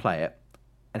thought we'd play it.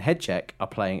 And Headcheck are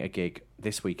playing a gig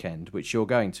this weekend, which you're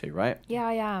going to, right? Yeah,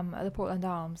 I am, at the Portland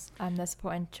Arms. They're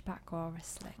supporting Chappaqua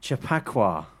Wrestling.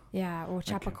 Chappaqua? Yeah, or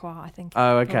Chappaqua, okay. I think it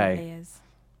probably is.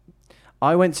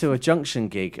 I went to a Junction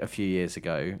gig a few years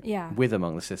ago with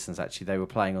Among the Citizens, actually. They were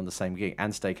playing on the same gig,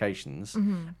 and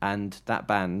Staycations. And that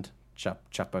band,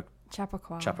 Chappaqua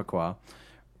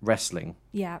Wrestling,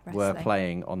 were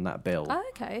playing on that bill. Oh,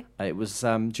 okay. It was, do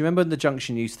you remember the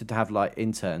Junction used to have like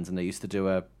interns and they used to do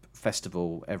a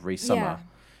festival every summer? Yeah.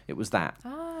 It was that.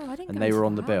 Oh, I didn't. And they were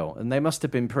on the bill, and they must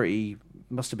have been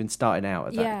starting out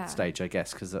at that stage, I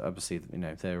guess, because obviously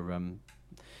they're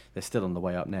still on the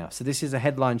way up now. So this is a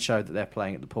headline show that they're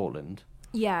playing at the Portland.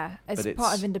 Yeah, it's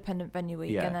part of Independent Venue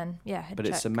Week, and then Headcheck. But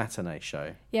it's a matinee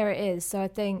show. Yeah, it is. So I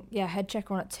think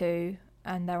Headcheck on at 2,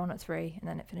 and they're on at 3, and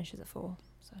then it finishes at 4.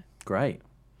 So great.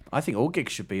 I think all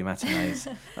gigs should be matinees.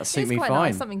 That suit me quite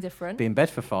fine. Nice, something different. Be in bed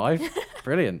for 5.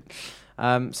 Brilliant.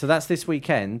 So that's this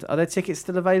weekend. Are there tickets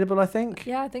still available, I think?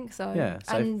 Yeah, I think so. Yeah.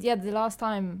 And the last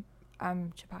time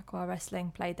Chappaqua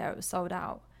Wrestling played there, it was sold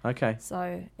out. Okay.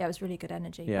 So, it was really good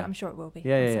energy. Yeah. But I'm sure it will be.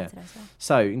 Yeah.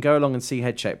 So you can go along and see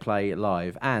Headcheck play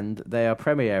live. And they are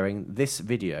premiering this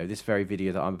very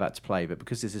video that I'm about to play. But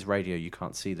because this is radio, you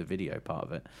can't see the video part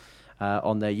of it.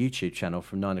 On their YouTube channel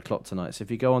from 9 o'clock tonight. So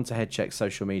if you go onto Headcheck's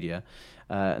social media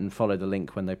and follow the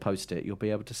link when they post it, you'll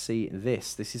be able to see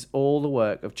this. This is all the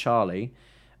work of Charlie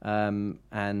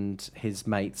and his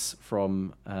mates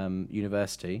from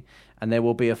university. And there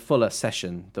will be a fuller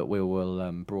session that we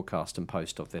will broadcast and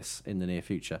post of this in the near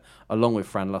future, along with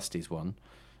Fran Lusty's one.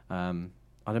 I'd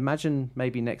imagine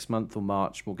maybe next month or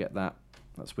March we'll get that.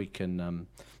 That's you can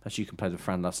play the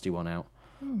Fran Lusty one out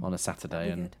on a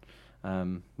Saturday.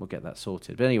 And we'll get that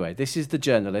sorted. But anyway, this is The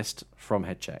Journalist from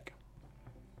Headcheck.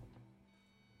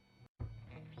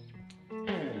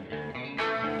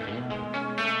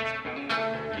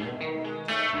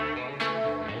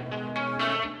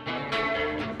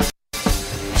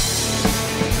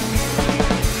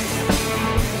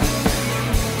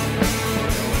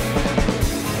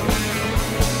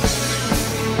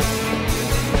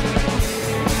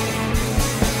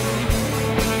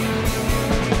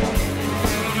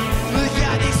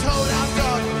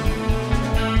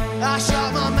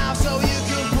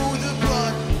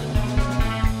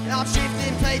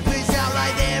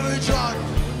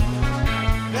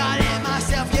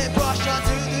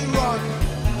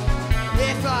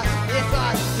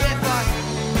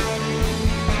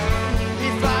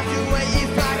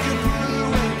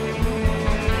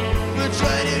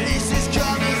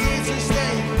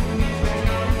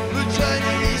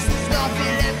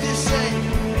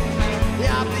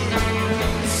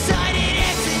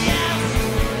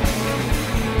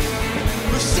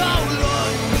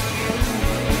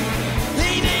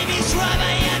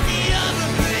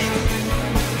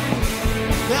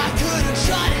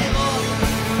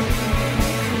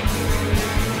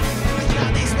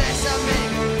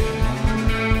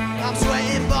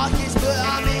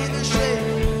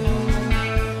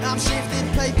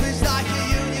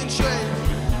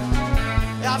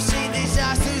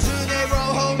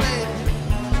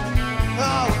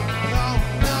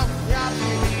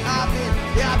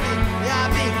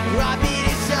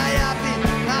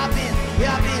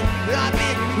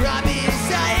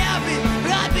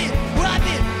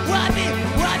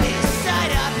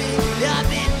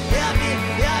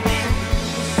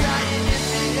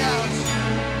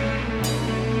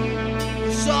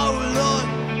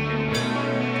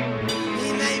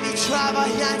 try my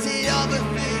hands at other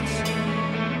things.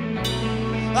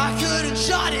 I couldn't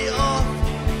shut it off.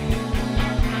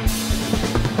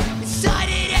 It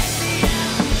started empty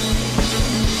out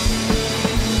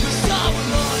for so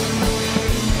long.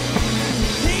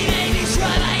 He made me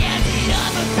try my hands at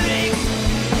other things.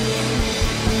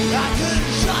 I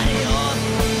couldn't shut it off.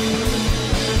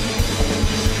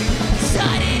 It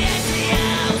started empty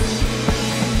out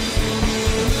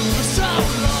for so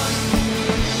long.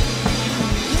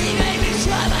 He made me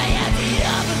try my hands at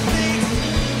other things.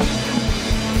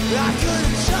 I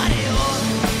couldn't shut it off.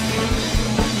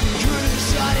 Couldn't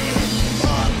shut it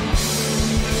off.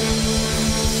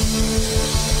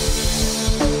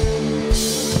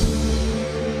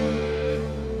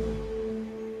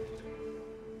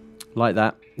 Like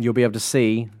that, you'll be able to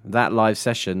see that live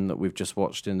session that we've just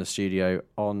watched in the studio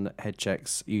on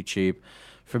Headcheck's YouTube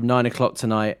from 9 o'clock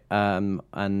tonight,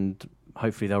 and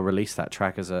hopefully they'll release that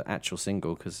track as an actual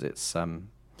single, because it's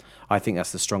I think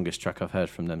that's the strongest track I've heard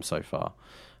from them so far.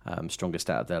 Strongest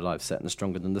out of their live set, and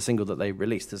stronger than the single that they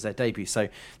released as their debut. So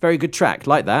very good track,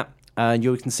 like that.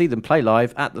 You can see them play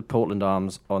live at the Portland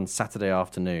Arms on Saturday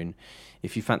afternoon.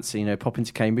 If you fancy, pop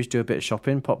into Cambridge, do a bit of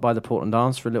shopping, pop by the Portland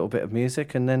Arms for a little bit of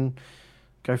music, and then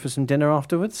go for some dinner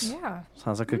afterwards. Yeah.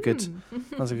 Sounds like a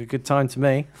good time to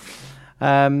me.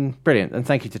 Brilliant, and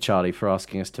thank you to Charlie for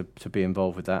asking us to be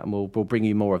involved with that, and we'll bring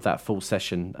you more of that full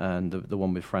session and the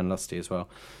one with Fran Lusty as well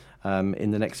in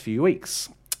the next few weeks.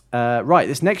 Right,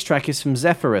 this next track is from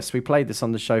Zephyrus. We played this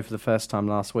on the show for the first time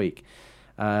last week,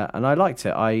 and I liked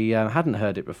it. I hadn't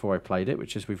heard it before I played it,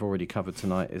 which, as we've already covered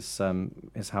tonight, is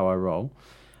how I roll.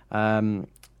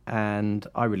 And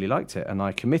I really liked it, and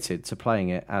I committed to playing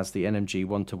it as the NMG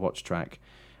One to Watch track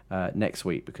next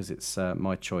week, because it's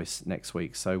my choice next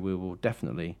week. So we will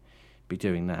definitely be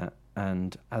doing that.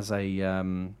 And as a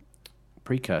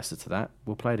precursor to that,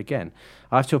 we'll play it again.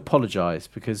 I have to apologise,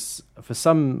 because for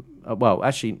some... well,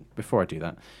 actually, before I do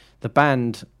that, the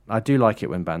band... I do like it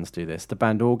when bands do this. The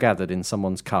band all gathered in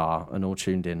someone's car and all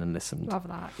tuned in and listened. Love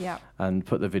that, yeah. And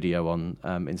put the video on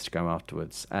Instagram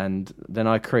afterwards. And then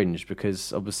I cringed,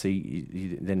 because obviously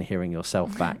you then hearing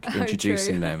yourself back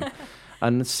introducing them.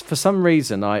 And for some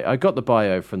reason, I got the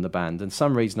bio from the band, and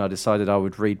some reason I decided I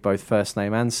would read both first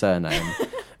name and surname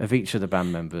of each of the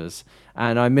band members.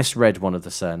 And I misread one of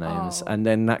the surnames, and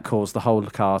then that caused the whole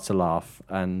car to laugh.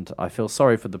 And I feel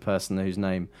sorry for the person whose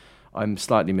name I'm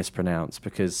slightly mispronounced,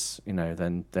 because,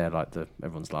 then they're like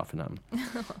everyone's laughing at them.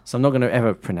 So I'm not going to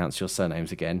ever pronounce your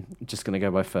surnames again. I'm just going to go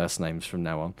by first names from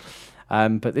now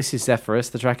on. But this is Zephyrus.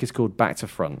 The track is called Back to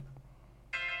Front.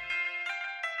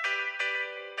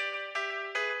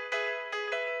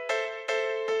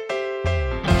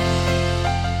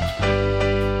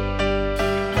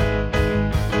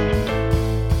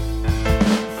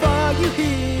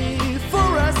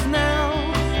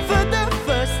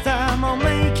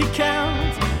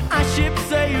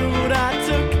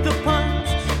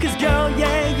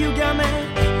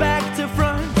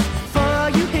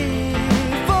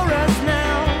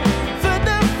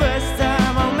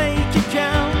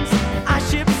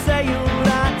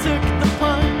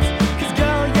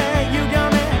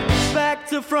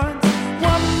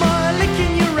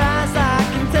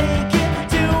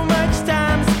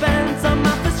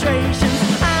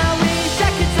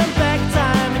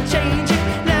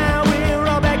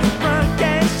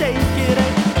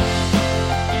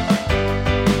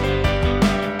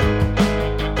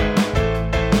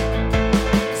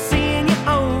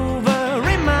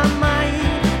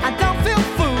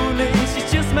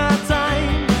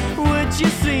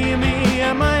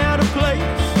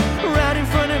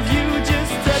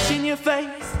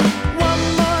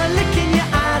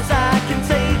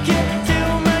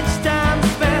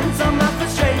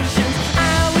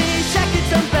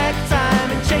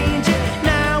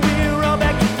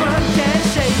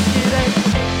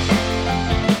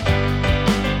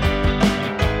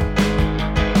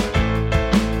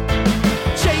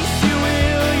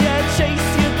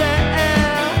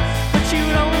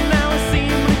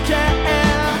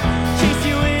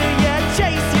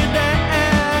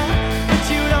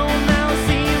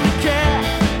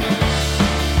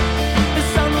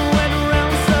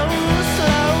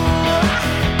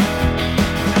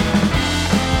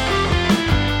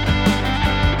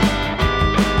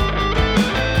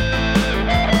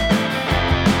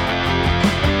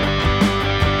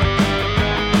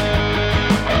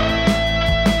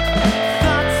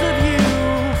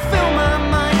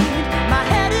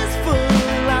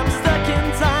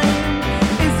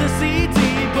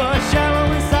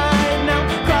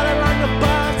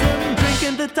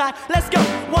 Let's go.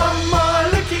 One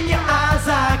more look in your eyes,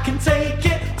 I can take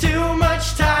it. Too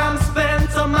much time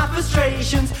spent on my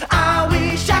frustrations. I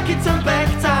wish I could turn back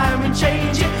time and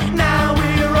change it. Now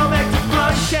we're all back to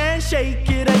front, can't shake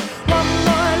it. Ain't one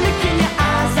more look in your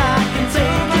eyes, I can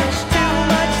take it. Too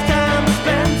much time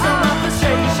spent on my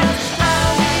frustrations. I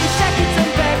wish I could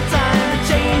turn back time and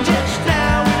change it.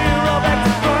 Now we're all back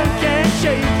to front, can't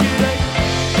shake it.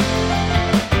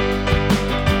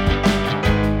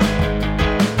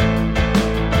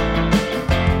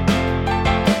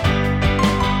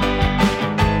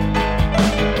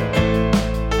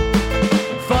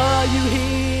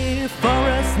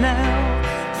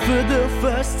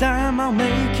 First time I'll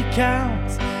make it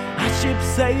count. I ship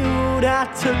sailed, I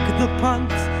took the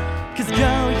punt. 'Cause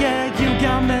girl, yeah, you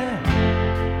got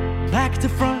me back to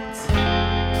front,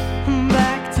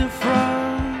 back to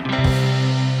front.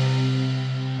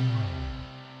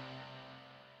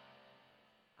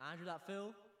 Andrew, that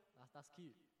Phil, that's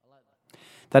cute. I like that.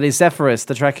 That is Zephyrus.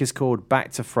 The track is called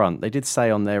Back to Front. They did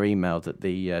say on their email that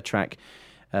the track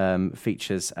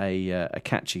features a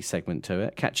catchy segment to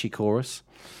it, catchy chorus.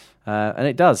 And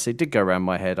it does. It did go around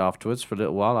my head afterwards for a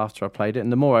little while after I played it.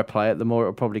 And the more I play it, the more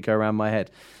it'll probably go around my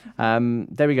head.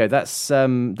 There we go.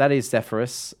 That is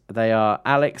Zephyrus. They are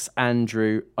Alex,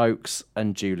 Andrew, Oakes,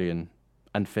 and Julian,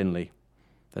 and Finley.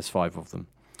 There's 5 of them.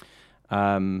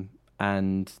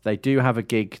 And they do have a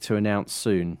gig to announce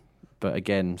soon. But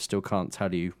again, still can't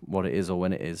tell you what it is or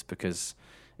when it is because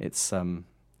it's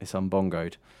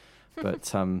unbongoed. But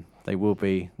they'll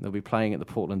be playing at the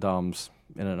Portland Arms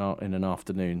in an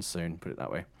afternoon soon, put it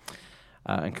that way.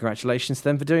 And congratulations to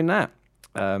them for doing that.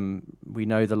 We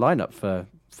know the lineup for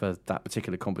that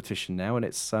particular competition now, and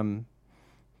it's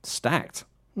stacked,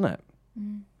 isn't it?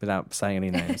 Without saying any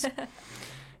names.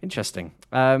 Interesting.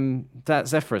 That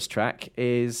Zephyrus track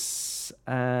is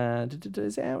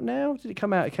it out now? Did it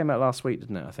come out? It came out last week,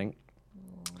 didn't it? I think.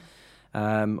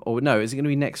 Or no, is it going to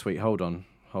be next week? Hold on.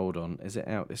 Is it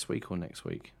out this week or next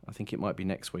week? I think it might be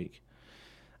next week.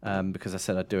 Because I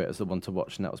said I'd do it as the one to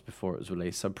watch, and that was before it was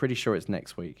released. So I'm pretty sure it's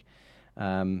next week.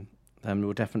 And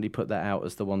we'll definitely put that out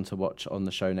as the one to watch on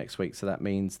the show next week. So that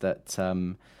means that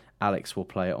Alex will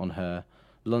play it on her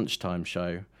lunchtime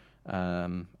show.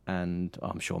 And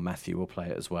I'm sure Matthew will play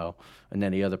it as well. And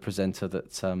any other presenter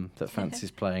that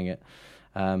fancies playing it,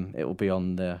 it will be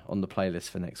on the playlist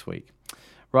for next week.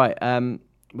 Right,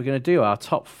 we're going to do our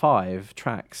top 5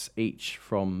 tracks each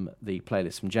from the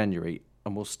playlist from January.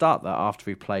 And we'll start that after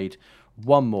we played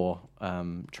one more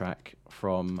track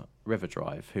from River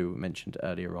Drive, who we mentioned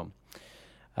earlier on.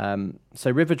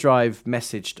 So River Drive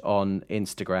messaged on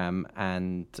Instagram,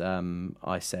 and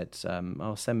I said,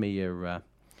 send me your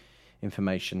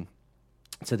information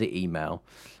to the email.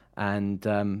 And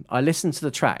I listened to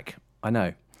the track, I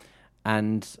know,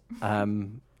 and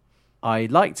I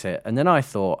liked it. And then I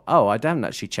thought, I haven't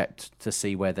actually checked to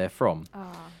see where they're from.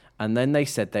 And then they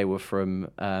said they were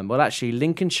from, actually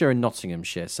Lincolnshire and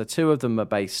Nottinghamshire. So 2 of them are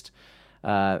based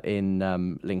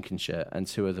in Lincolnshire and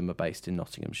 2 of them are based in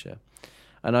Nottinghamshire.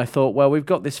 And I thought, well, we've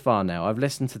got this far now. I've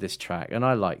listened to this track and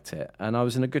I liked it. And I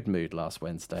was in a good mood last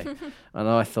Wednesday. And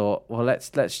I thought, well, let's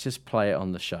just play it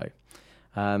on the show.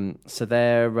 So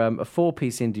they're a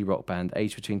 4-piece indie rock band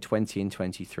aged between 20 and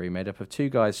 23, made up of 2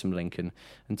 guys from Lincoln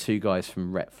and 2 guys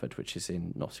from Retford, which is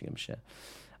in Nottinghamshire.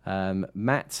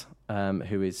 Matt,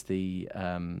 who is the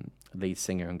lead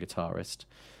singer and guitarist,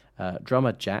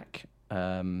 drummer Jack,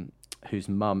 whose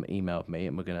mum emailed me,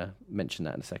 and we're going to mention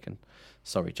that in a second.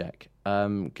 Sorry, Jack.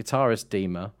 Guitarist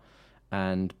Dima,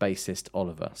 and bassist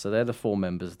Oliver. So they're the 4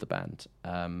 members of the band.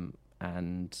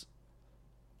 And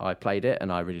I played it,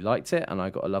 and I really liked it, and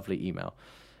I got a lovely email.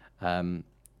 And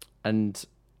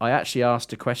I actually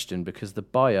asked a question because the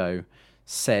bio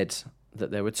said that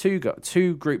there were two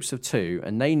groups of 2,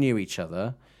 and they knew each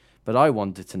other, but I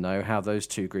wanted to know how those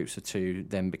 2 groups of 2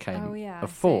 then became a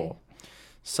 4.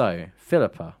 So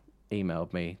Philippa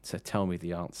emailed me to tell me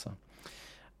the answer.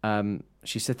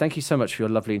 She said, "Thank you so much for your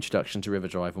lovely introduction to River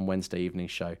Drive on Wednesday evening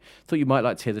show. Thought you might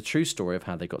like to hear the true story of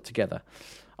how they got together.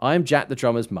 I am Jack, the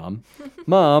drummer's mum.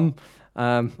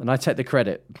 And I take the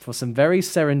credit for some very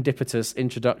serendipitous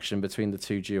introduction between the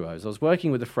 2 duos. I was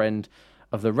working with a friend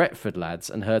of the Retford lads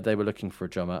and heard they were looking for a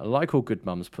drummer. And like all good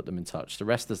mums, put them in touch. The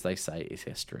rest, as they say, is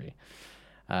history."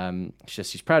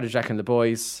 She's proud of Jack and the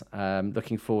boys,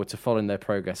 looking forward to following their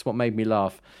progress. What made me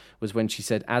laugh was when she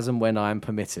said, "as and when I am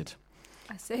permitted."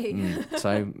 I see.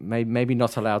 So maybe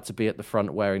not allowed to be at the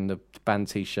front wearing the band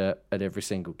T-shirt at every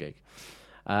single gig.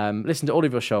 Listened to all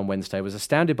of your show on Wednesday. Was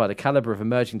astounded by the calibre of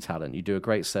emerging talent. You do a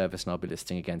great service, and I'll be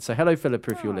listening again. So hello,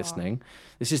 Philippa, if you're listening.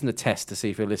 This isn't a test to see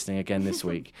if you're listening again this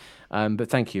week. But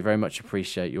thank you very much.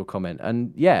 Appreciate your comment.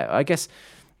 And yeah, I guess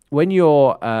when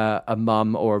you're a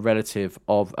mum or a relative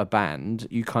of a band,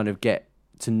 you kind of get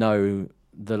to know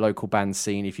the local band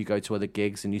scene if you go to other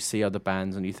gigs and you see other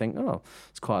bands and you think, oh,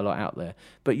 there's quite a lot out there.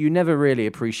 But you never really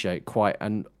appreciate quite,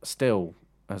 and still,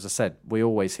 as I said, we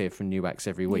always hear from new acts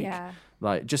every week. Yeah.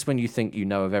 Like, just when you think you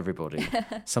know of everybody,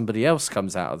 somebody else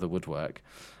comes out of the woodwork.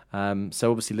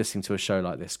 So obviously listening to a show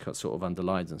like this sort of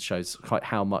underlines and shows quite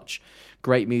how much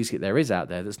great music there is out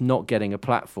there that's not getting a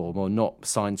platform or not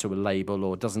signed to a label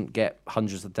or doesn't get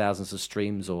hundreds of thousands of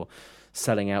streams or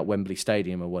selling out Wembley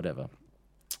Stadium or whatever.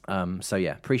 So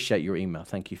yeah, appreciate your email.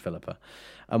 Thank you, Philippa.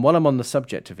 And while I'm on the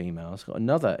subject of emails, I got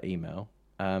another email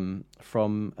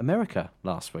from America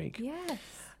last week. Yes.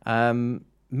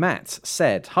 Matt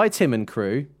said, "Hi Tim and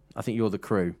crew." I think you're the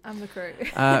crew. I'm the crew.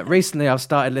 Recently, I've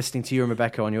started listening to you and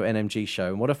Rebecca on your NMG show,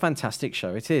 and what a fantastic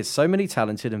show it is. So many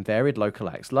talented and varied local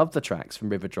acts. Love the tracks from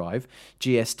River Drive,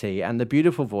 GST, and the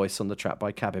beautiful voice on the track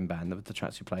by Cabin Band, the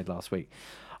tracks we played last week.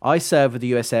 I served with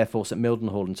the US Air Force at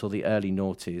Mildenhall until the early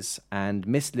noughties and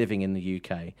missed living in the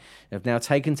UK. I've now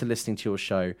taken to listening to your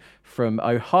show from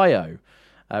Ohio,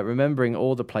 remembering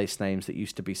all the place names that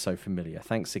used to be so familiar.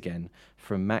 Thanks again,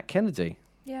 from Matt Kennedy.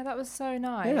 Yeah, that was so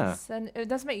nice. Yeah. And it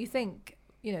does make you think,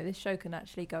 this show can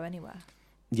actually go anywhere.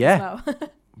 Yeah.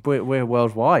 Well. We're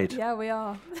worldwide. Yeah, we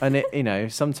are.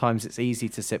 And sometimes it's easy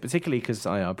to sit, particularly because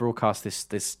I broadcast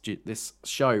this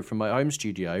show from my home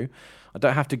studio. I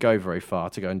don't have to go very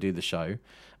far to go and do the show.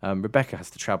 Rebecca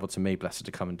has to travel to me, bless her,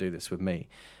 to come and do this with me.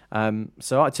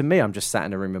 So to me, I'm just sat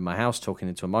in a room in my house talking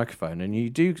into a microphone, and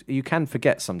you can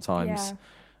forget sometimes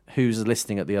who's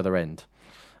listening at the other end.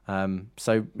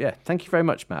 So yeah, thank you very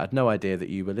much, Matt. I had no idea that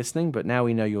you were listening, but now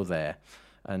we know you're there,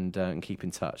 and keep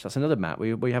in touch. That's another Matt.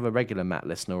 We have a regular Matt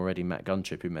listener already, Matt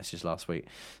Guntrip, who messaged last week.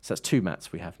 So that's 2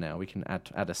 Matts we have now. We can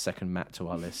add a second Matt to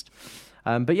our list.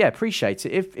 But yeah, appreciate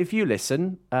it. If you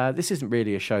listen, this isn't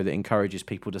really a show that encourages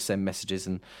people to send messages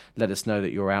and let us know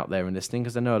that you're out there and listening,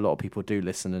 because I know a lot of people do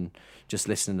listen and just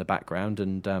listen in the background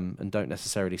and don't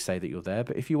necessarily say that you're there.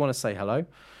 But if you want to say hello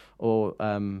or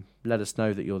let us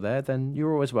know that you're there, then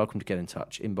you're always welcome to get in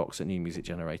touch. Inbox at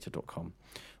newmusicgenerator.com.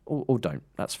 Or don't.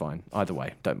 That's fine. Either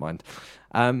way, don't mind.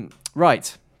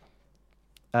 Right.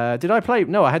 Did I play?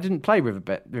 No, I didn't play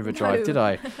River Drive, did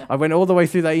I? I went all the way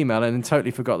through that email and then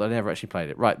totally forgot that I never actually played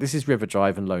it. Right, this is River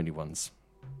Drive and Lonely Ones.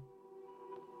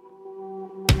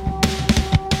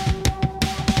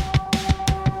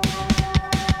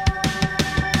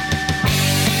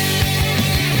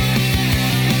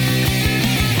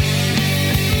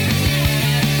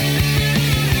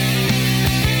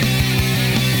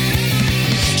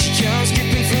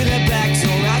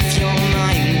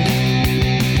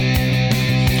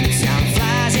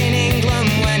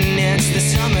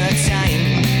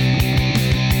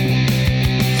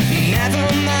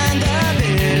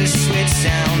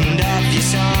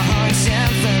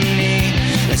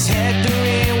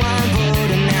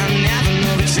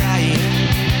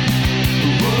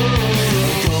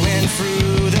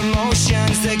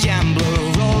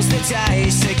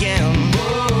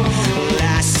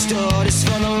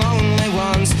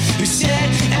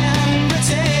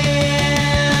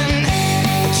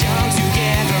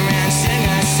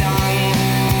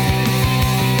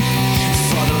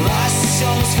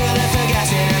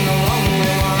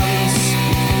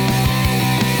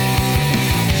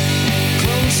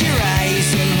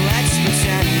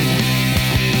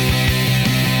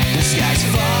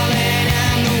 Falling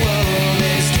and the world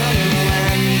is gonna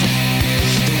end.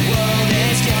 The world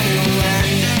is gonna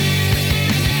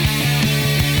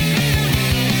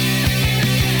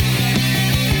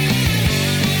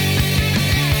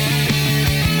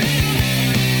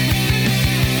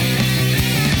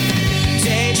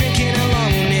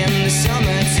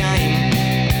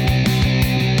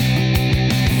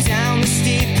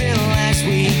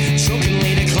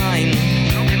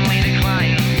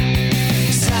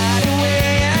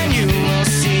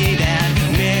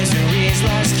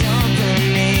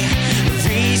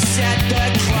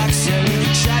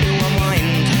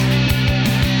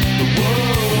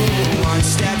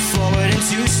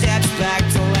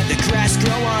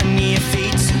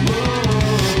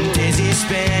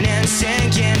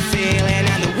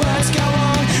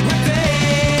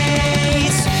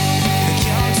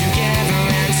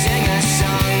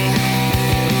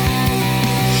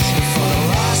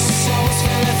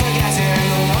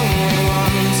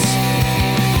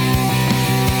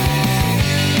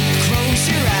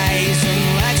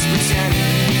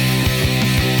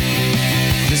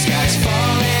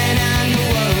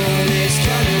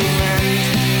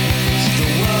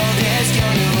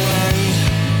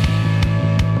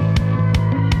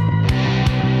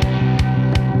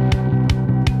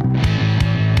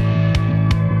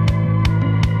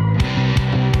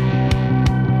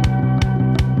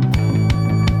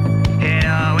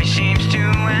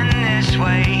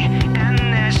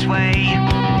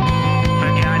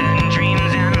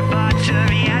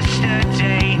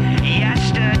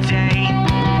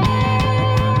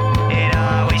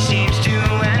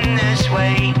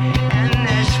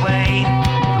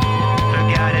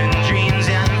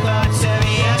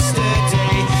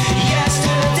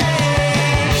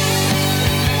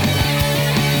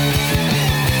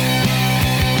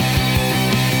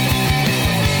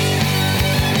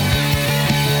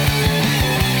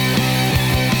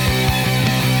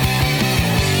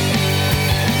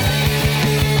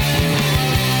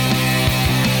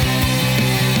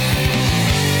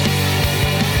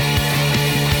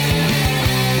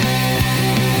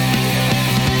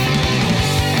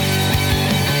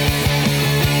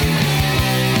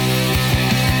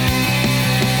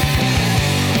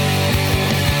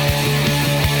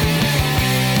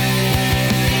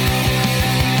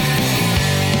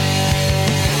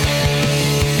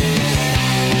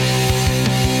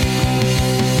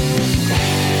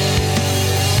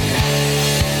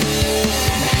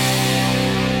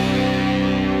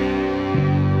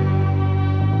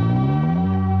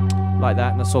like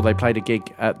that. And I saw they played a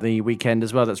gig at the weekend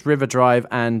as well. That's River Drive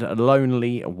and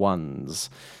Lonely Ones.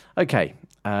 Okay,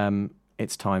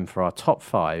 it's time for our top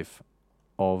 5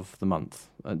 of the month.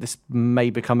 This may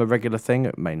become a regular thing.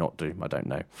 It may not do. I don't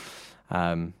know.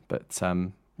 But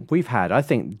we've had, I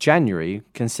think, January,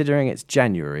 considering it's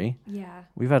January,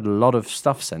 we've had a lot of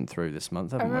stuff sent through this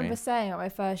month, haven't we? I remember saying at my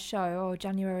first show,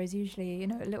 January is usually, a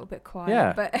little bit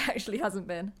quiet, but it actually hasn't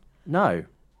been. No,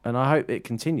 and I hope it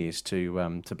continues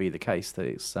to be the case, that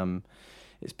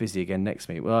it's busy again next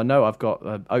week. Well, I know I've got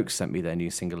Oaks sent me their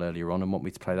new single earlier on and want me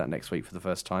to play that next week for the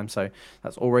first time, so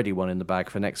that's already one in the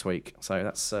bag for next week. So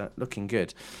that's looking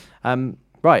good.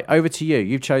 Right, over to you.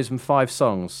 You've chosen 5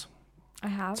 songs. I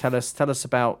have. Tell us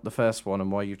about the first one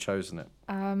and why you've chosen it.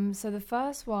 So the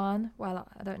first one, well,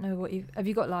 I don't know have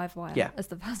you got Livewire as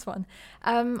the first one?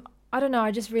 I don't know, I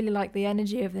just really like the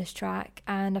energy of this track,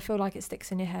 and I feel like it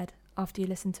sticks in your head after you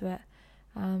listen to it.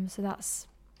 So that's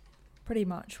pretty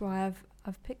much why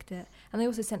I've picked it. And they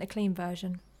also sent a clean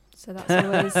version, so that's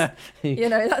always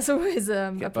that's always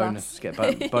a plus. Get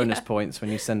bonus points when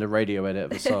you send a radio edit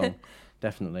of a song.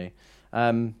 Definitely.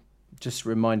 Just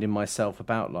reminding myself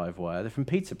about Livewire. They're from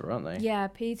Peterborough, aren't they? Yeah,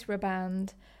 Peterborough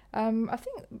band. I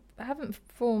think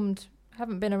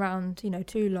haven't been around,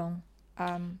 too long.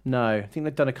 No, I think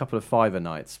they've done a couple of Fiver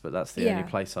nights, but that's the only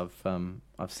place I've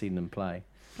seen them play.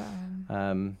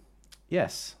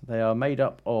 Yes, they are made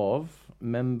up of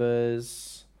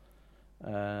members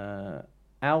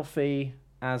Alfie,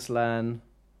 Aslan,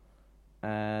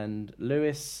 and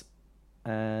Lewis,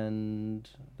 and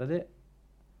is that it?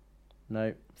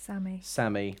 No.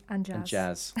 Sammy and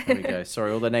Jazz. There we go.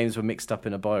 Sorry, all the names were mixed up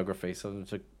in a biography, so I had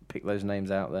to pick those names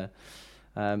out there.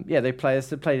 They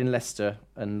played in Leicester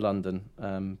and London,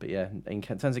 but yeah, in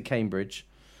terms of Cambridge,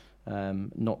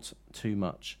 not too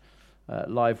much.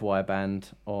 Livewire Band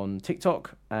on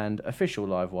TikTok and official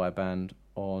Livewire Band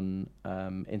on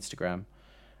Instagram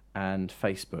and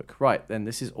Facebook. Right, then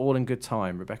this is All in Good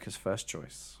Time, Rebecca's first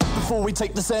choice. Before we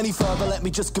take this any further, let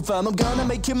me just confirm I'm gonna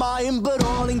make you mine, but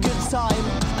all in good time.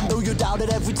 I know you doubt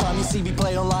it every time you see me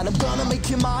play online. I'm gonna make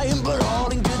you mine, but all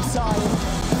in good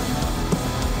time.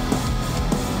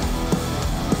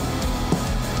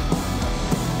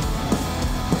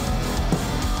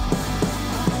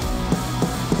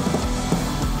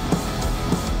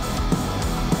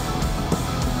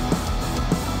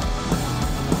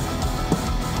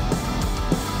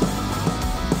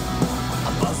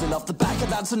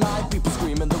 Tonight, people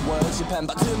screaming the words you pen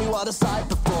back to me. What a sight,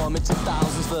 performing to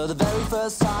thousands for the very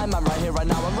first time. I'm right here, right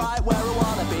now, I'm right where I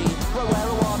wanna be, right where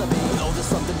I wanna be. I know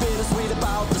there's something bittersweet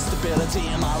about the stability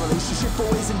in my relationship,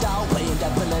 always in doubt, playing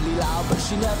definitely loud, but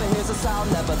she never hears a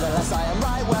sound. Nevertheless, I am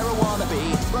right where I wanna be,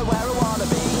 right where I wanna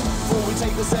be. Before we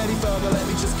take this any further, let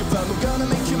me just confirm I'm gonna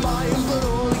make you mine, but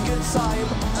all in good time.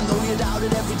 I know you doubt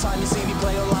it every time you see me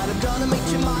play online. I'm gonna make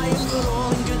you mine, but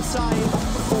all in good time.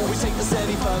 Before we take this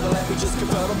any further, let me just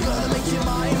confirm I'm gonna make you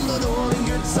mine, but all in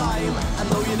good time. I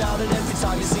know you doubt it every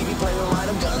time you see me play online.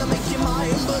 I'm gonna make you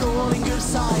mine, but all in good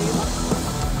time.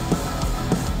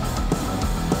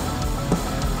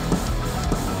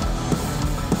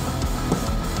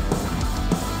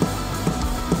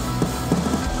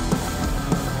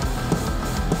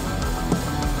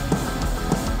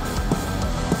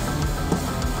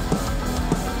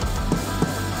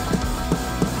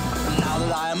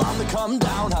 Come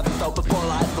down, haven't felt before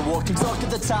like the walking talk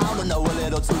of the town. I know a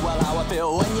little too well how I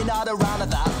feel when you're not around, and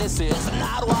that this is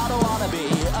not what I wanna be.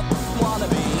 And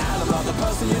I'm not the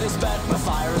person you'd expect. My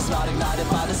fire is not ignited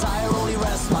by desire, only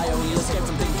rest. My only escape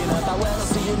from thinking about when I'll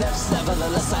see you next.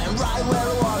 Nevertheless, I am right where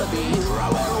I wanna be, right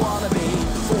where I wanna be.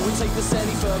 Before we take this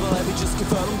any further, let me just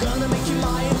confirm I'm gonna make you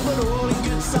mine, but all in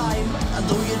good time. I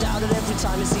know you doubt it every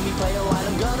time you see me play online.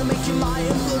 I'm gonna make you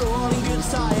mine, but all in good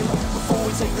time. Before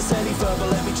we take this any further,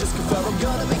 let me just confirm I'm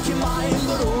gonna make you mine,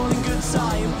 but all in good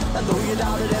time. And though you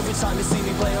doubt it every time you see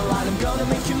me play online, I'm gonna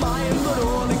make you mine, but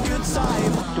all in good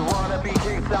time. You wanna be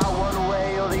kicked out one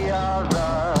way or the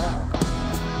other,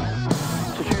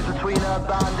 to choose between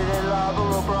abandoning lover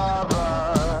or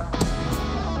brother.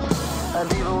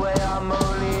 And either way I'm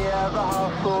only ever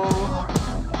hustle,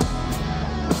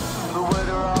 but would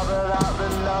rather that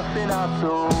than nothing at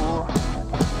all.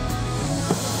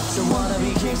 So wanna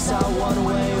be kicked out one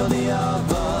way or the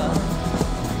other,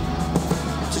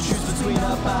 to choose between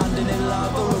abandoning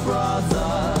love or a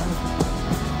brother.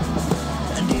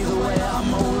 And either way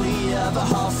I'm only ever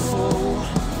half full,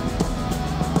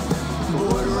 but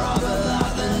would rather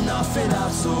that than nothing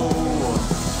at all.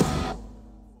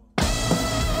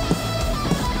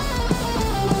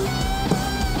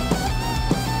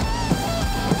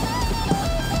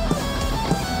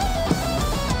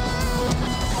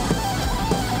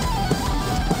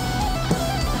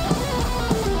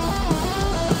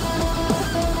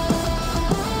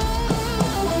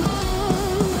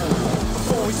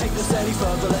 any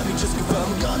further, let me just confirm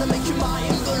I'm gonna make you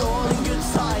mine, but all in good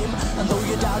time. And though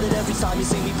you doubt it every time you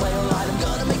see me play online, I'm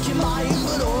gonna make you mine,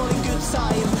 but all in good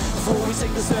time. Before we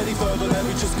take this any further, let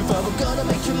me just confirm I'm gonna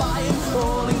make you mine,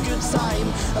 all in good time.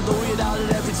 And though you doubt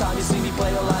it every time you see me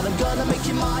play online, I'm gonna make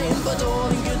you mine, but all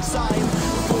in good time.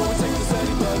 Before we take this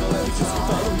any further, let me just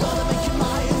confirm I'm gonna make you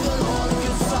mine, but all in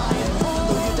good time. And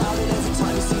though you doubt it every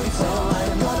time you see me play online,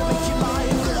 I'm gonna make you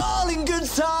mine, but all in good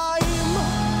time.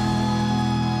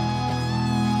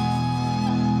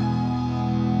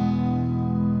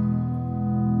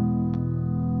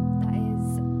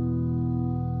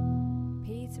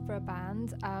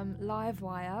 Band, Live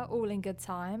Wire, All in Good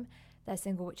Time, their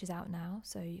single, which is out now,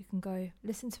 so you can go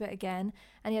listen to it again.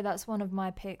 And yeah, that's one of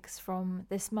my picks from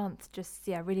this month. Just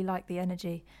really like the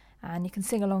energy, and you can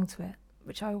sing along to it,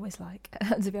 which I always like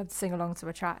to be able to sing along to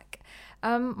a track.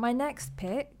 My next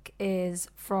pick is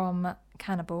from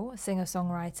Cannibal, a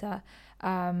singer-songwriter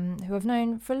who I've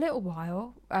known for a little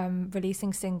while,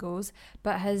 releasing singles,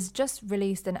 but has just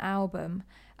released an album.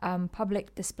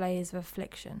 Public Displays of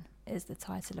Affliction is the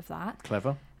title of that.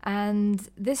 Clever. And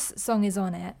this song is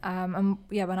on it. And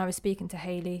yeah, when I was speaking to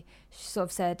Hayley, she sort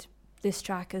of said this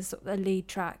track is sort of a lead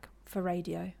track for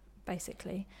radio,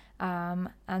 basically.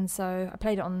 And so I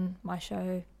played it on my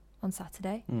show on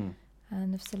Saturday, and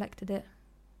I've selected it.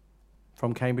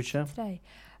 From Cambridgeshire? Today.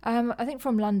 I think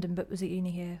from London, but was at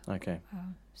uni here. Okay.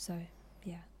 So,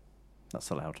 yeah. That's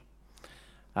allowed.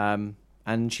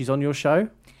 And she's on your show?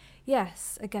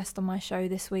 Yes, a guest on my show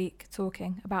this week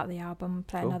talking about the album,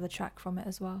 play another track from it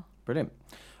as well. Brilliant.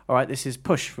 All right, this is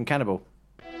Push from Cannibal.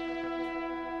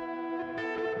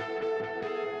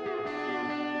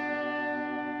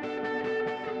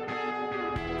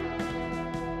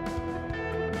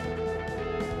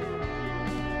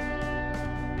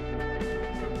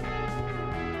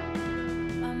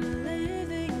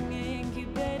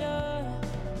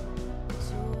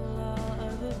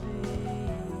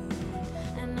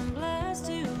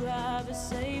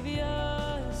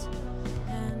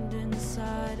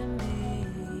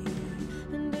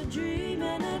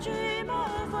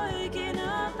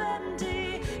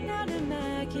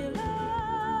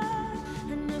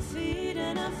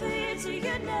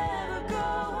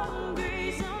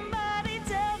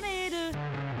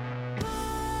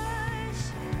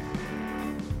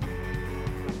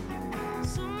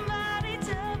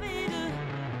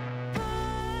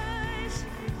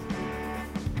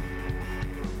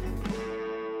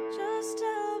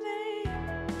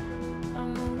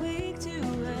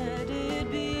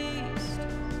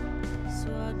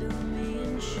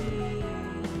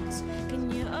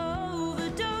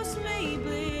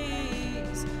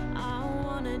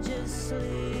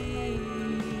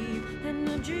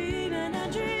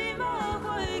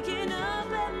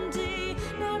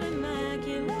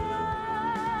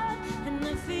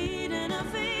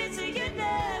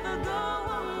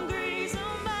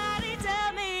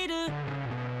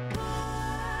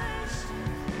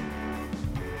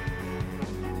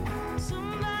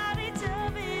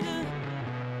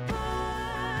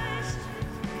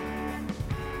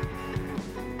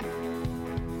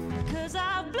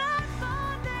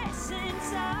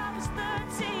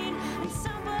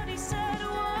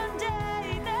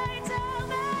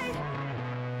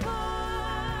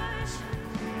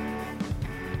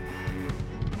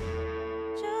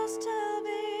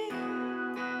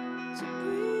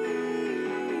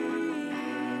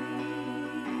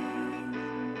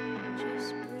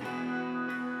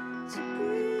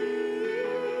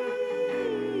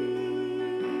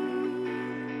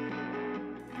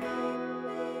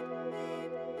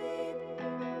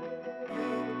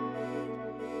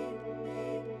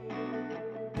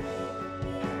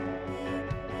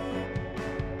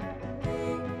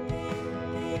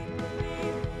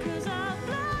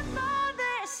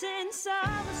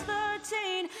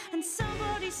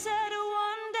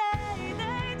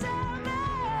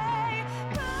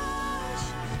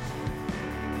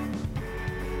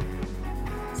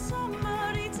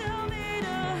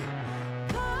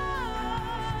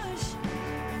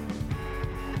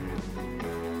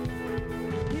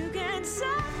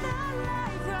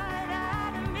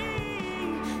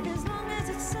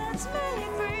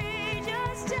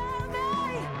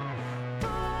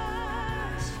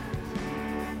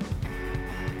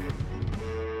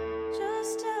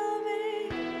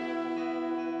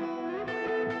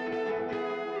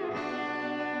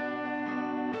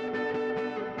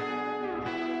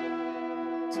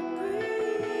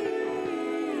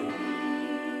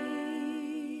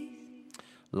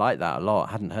 Like that a lot.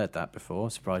 Hadn't heard that before.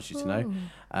 Surprised you to know.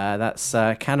 That's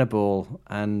Cannibal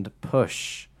and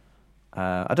Push.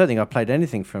 I don't think I've played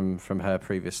anything from her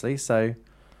previously, so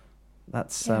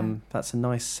That's a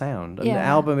nice sound. And the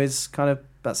album is kind of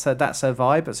that's her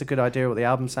vibe. That's a good idea what the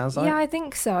album sounds like. Yeah, I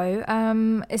think so.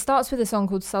 It starts with a song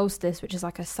called Solstice, which is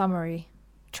like a summary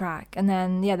track, and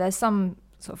then there's some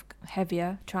sort of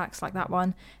heavier tracks like that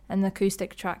one, and the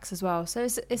acoustic tracks as well. So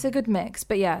it's a good mix.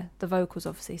 But the vocals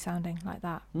obviously sounding like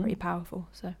that, pretty powerful.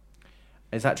 So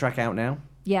is that track out now?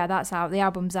 Yeah, that's out. The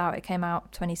album's out. It came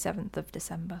out 27th of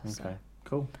December. Okay, so.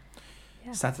 Cool.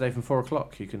 Yeah. Saturday from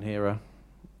 4:00, you can hear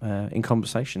her in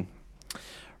conversation.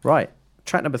 Right,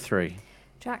 track number 3.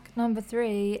 Track number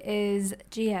 3 is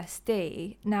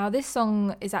GSD. Now, this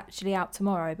song is actually out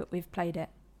tomorrow, but we've played it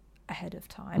ahead of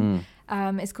time.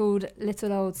 It's called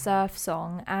Little Old Surf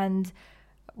Song, and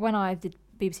when I did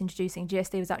BBC Introducing,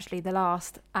 GSD was actually the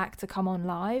last act to come on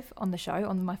live on the show,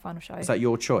 on my final show. Is that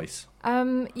your choice? I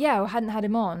hadn't had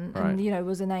him on, right. And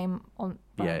was a name on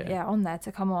on there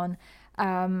to come on,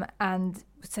 and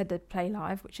said they'd play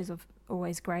live, which is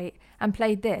always great, and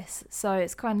played this, so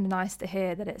it's kind of nice to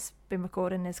hear that it's been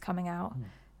recorded and is coming out.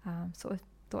 Sort of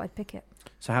thought I'd pick it.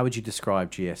 So how would you describe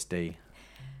GSD?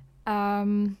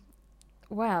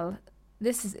 Well,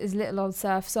 this is Little Old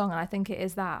Surf Song, and I think it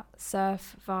is that.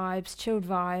 Surf vibes, chilled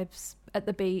vibes, at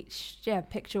the beach,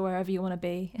 picture wherever you want to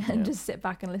be, and just sit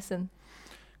back and listen.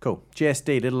 Cool.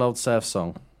 GSD, Little Old Surf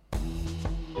Song.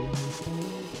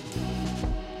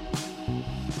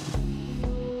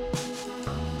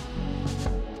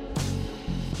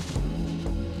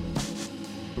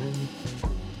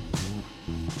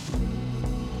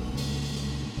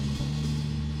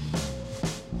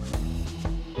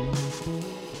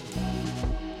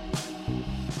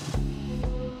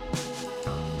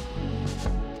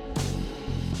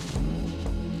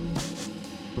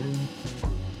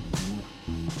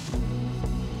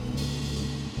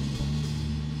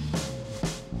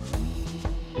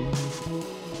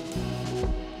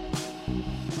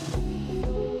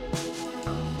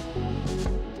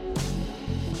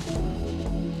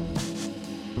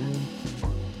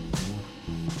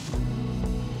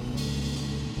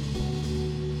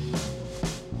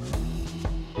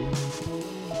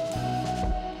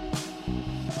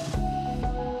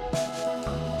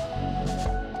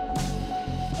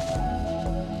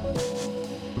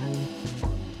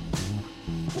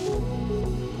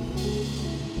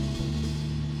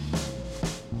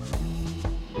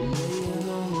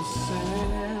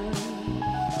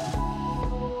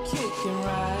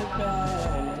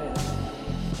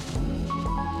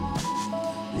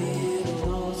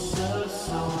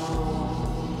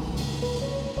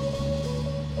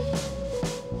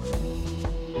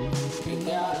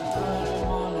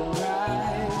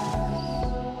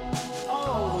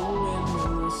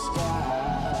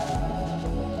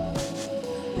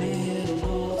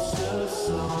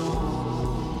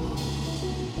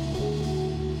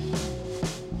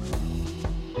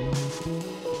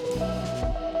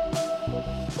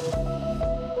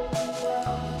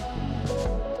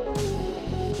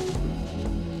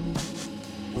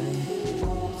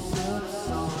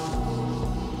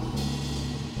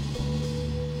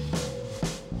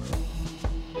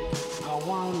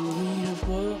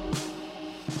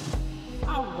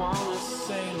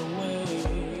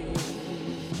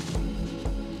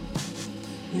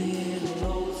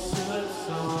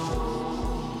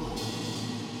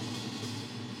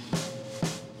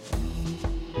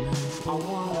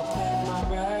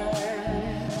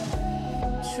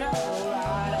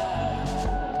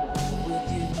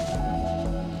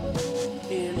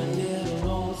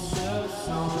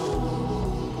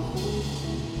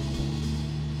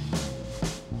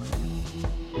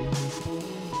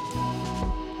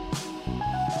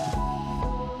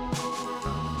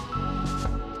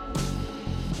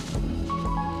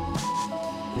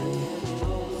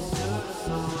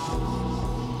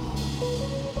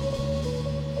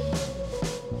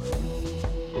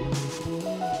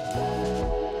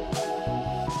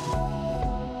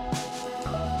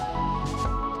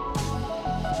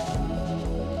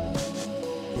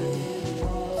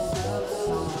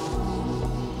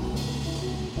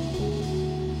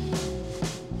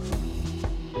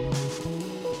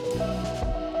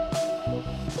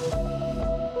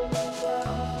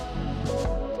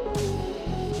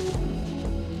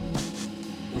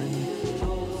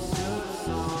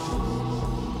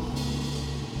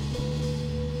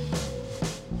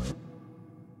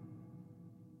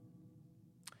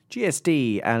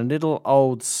 GSD and Little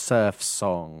Old Surf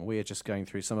Song. We are just going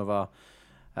through some of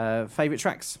our favourite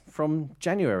tracks from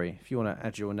January. If you want to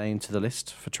add your name to the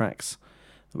list for tracks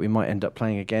that we might end up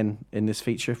playing again in this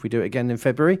feature, if we do it again in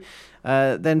February,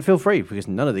 then feel free, because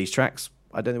none of these tracks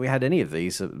I don't think we had any of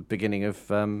these at the beginning of,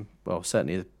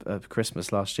 certainly of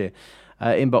Christmas last year.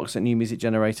 Inbox at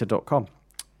newmusicgenerator.com.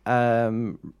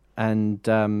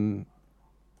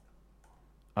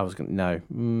 I was going to, no.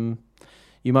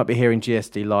 You might be hearing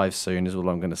GSD live soon is all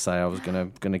I'm going to say. I was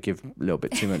going to give a little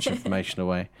bit too much information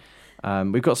away.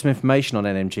 We've got some information on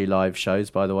NMG live shows,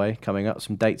 by the way, coming up,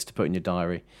 some dates to put in your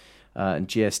diary. And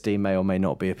GSD may or may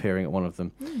not be appearing at one of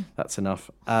them. That's enough.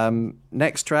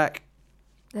 Next track.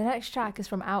 The next track is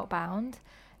from Outbound.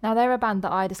 Now, they're a band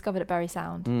that I discovered at Bury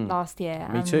Sound last year.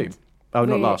 Me too. Oh,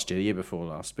 really, not last year, the year before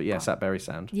last. But yes, at Bury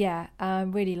Sound. Yeah,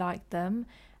 really liked them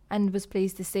and was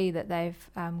pleased to see that they've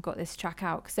got this track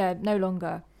out because they're no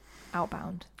longer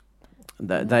Outbound.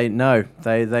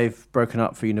 They've broken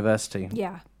up for university.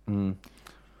 Yeah.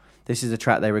 This is a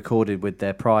track they recorded with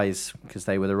their prize because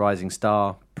they were the Rising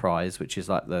Star prize, which is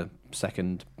like the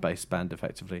second bass band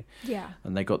effectively. Yeah.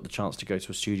 And they got the chance to go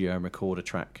to a studio and record a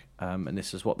track, and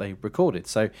this is what they recorded.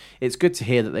 So it's good to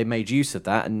hear that they made use of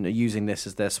that and are using this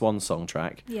as their swan song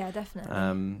track. Yeah,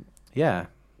 definitely.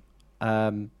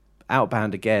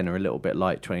 Outbound again are a little bit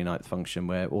like 29th Function,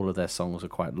 where all of their songs are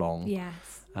quite long.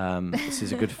 Yes. This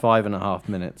is a good 5.5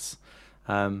 minutes.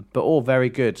 But all very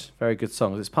good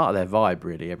songs. It's part of their vibe,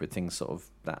 really. Everything's sort of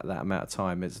that amount of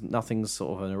time. Nothing's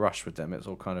sort of in a rush with them. It's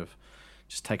all kind of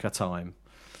just take our time.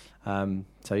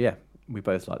 So yeah, we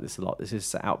both like this a lot. This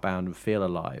is Outbound and Feel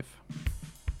Alive.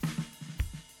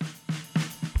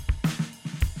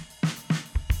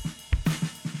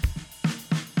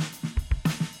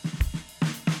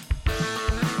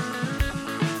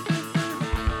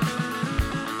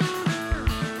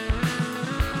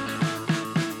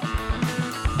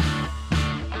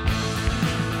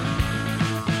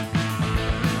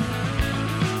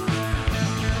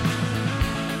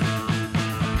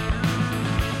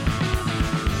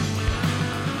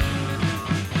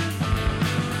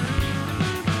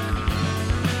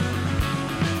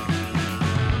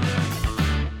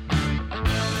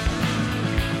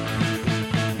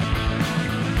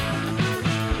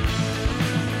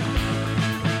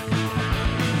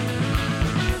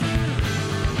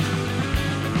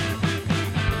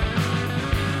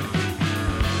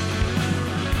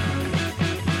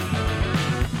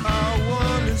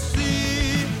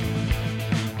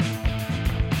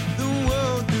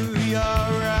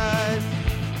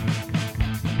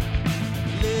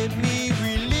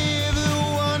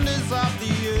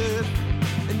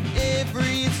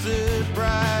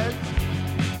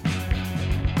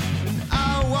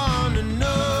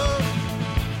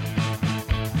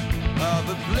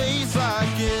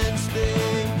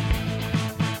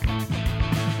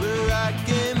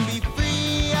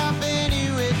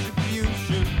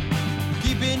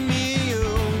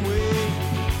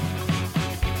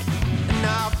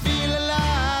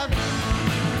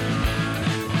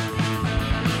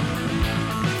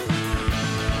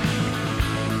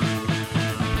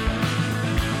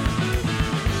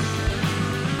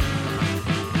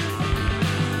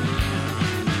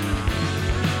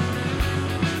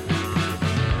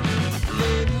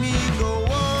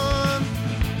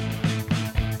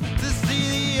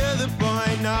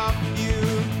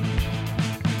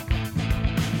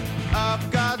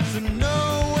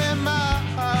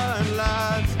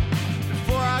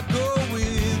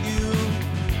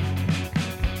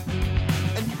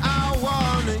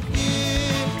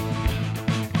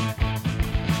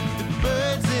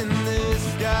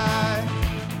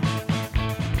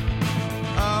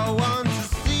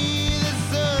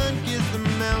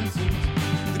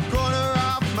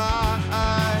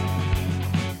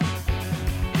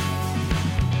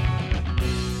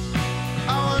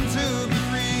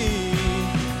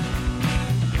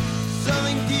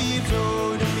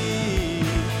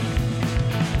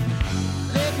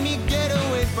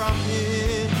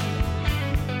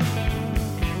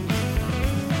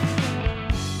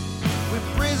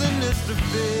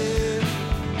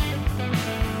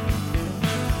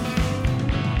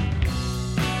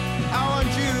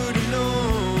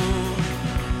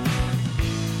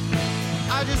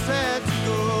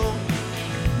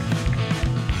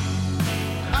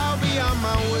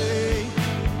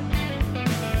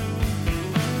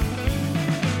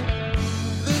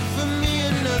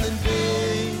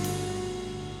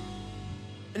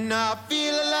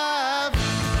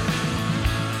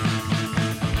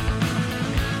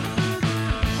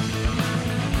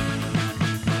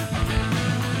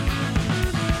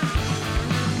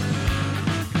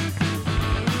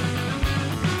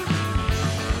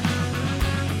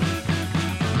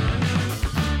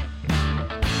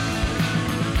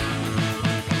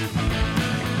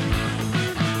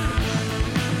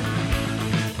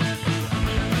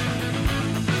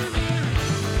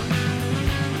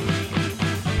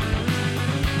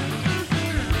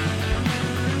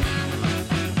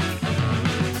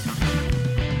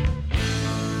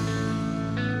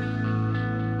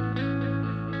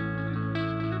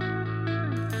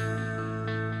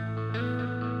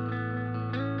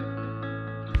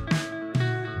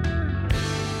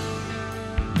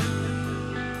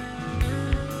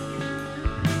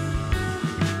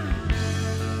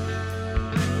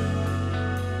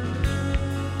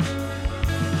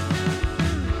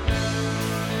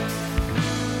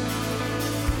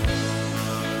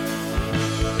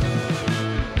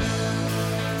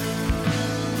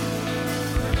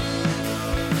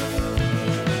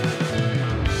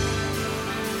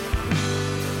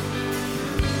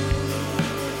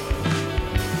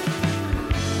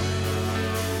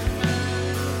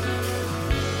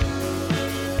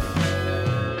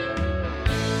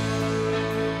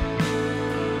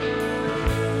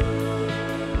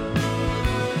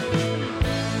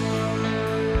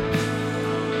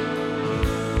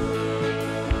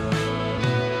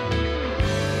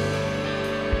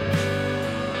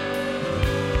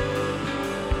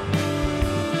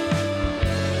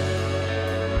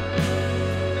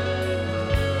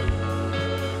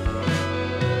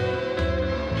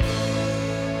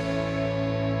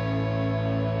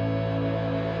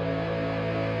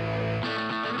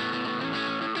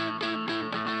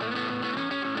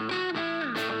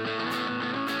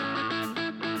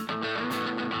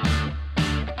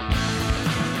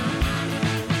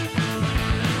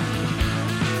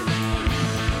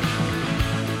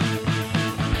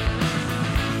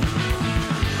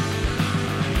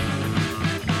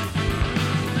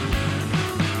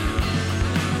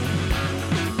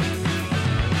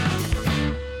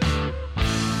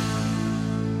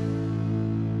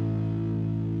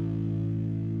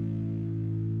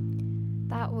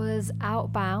 That was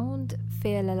Outbound,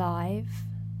 Feel Alive.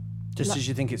 Just as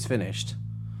you think it's finished,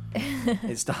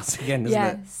 it starts again, doesn't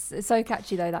it? Yes, it's so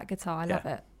catchy though, that guitar. I love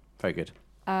it. Very good.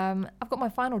 I've got my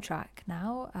final track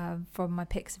now from my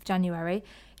picks of January.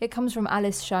 It comes from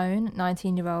Alice Schoen,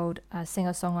 19-year-old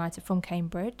singer-songwriter from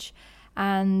Cambridge.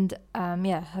 And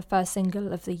her first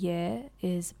single of the year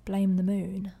is Blame the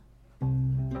Moon.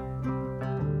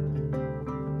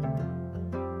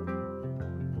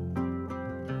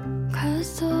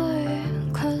 'Closed door,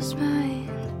 closed mind,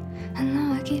 and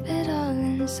now I keep it all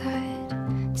inside.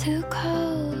 Too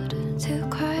cold, too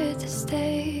quiet to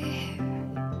stay here.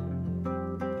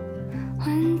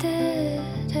 When did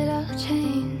it all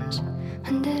change?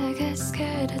 When did I get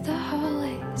scared of the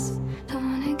hallways? Don't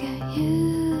wanna get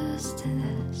used to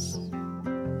this.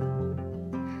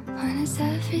 When it's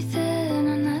everything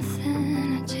or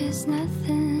nothing, I choose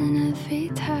nothing every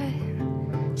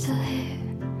time. So here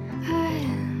I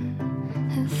am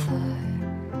at 4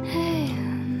 a.m.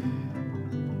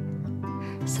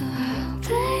 So I'll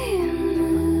blame the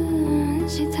moon when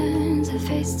she turns her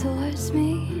face towards me.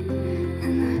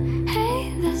 And I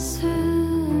hate this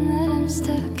room that I'm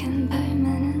stuck in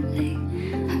permanently.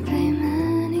 I blame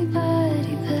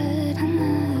anybody, but I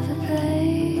never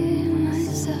blame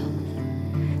myself.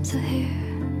 So here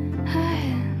I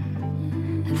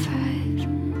am at 5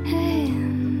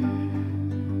 a.m.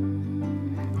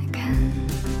 again.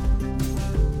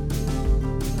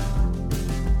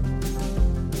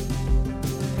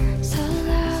 So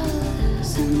loud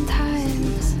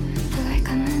sometimes, feel like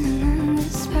I'm in an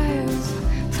endless spiral.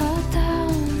 Fall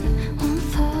down, won't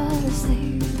fall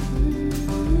asleep.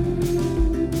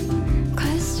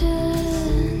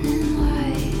 Questioning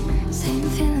why, same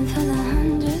feeling for the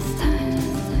 100th time.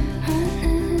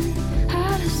 Running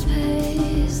out of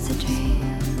space to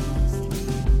dream.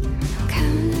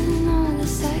 Counting all the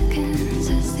seconds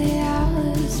as the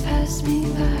hours pass me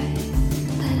by.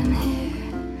 But I'm here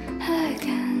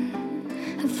again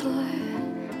at 4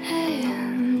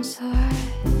 a.m. So I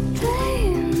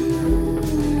blame the moon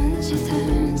when she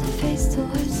turns her face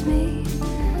towards me.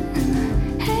 And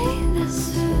I hate this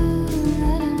room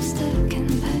that I'm stuck in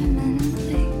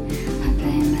permanently. I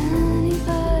blame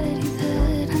anybody,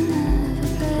 but I never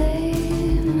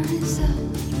blame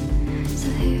myself. So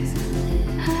here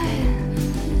I am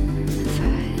at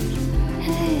 5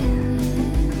 a.m.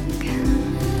 again.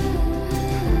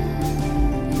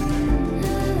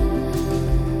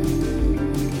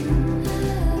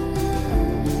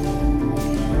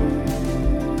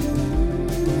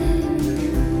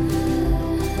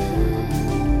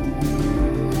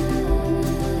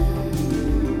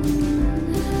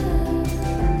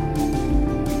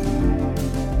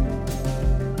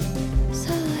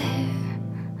 So here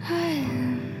I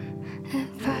am at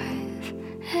 5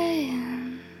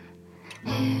 a.m.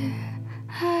 Here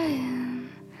I am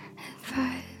at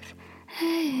 5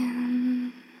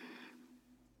 a.m.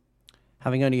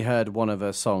 Having only heard one of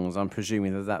her songs, I'm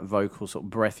presuming that vocal sort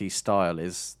of breathy style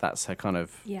that's her kind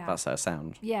of, that's her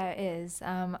sound. Yeah, it is.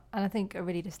 And I think a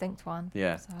really distinct one.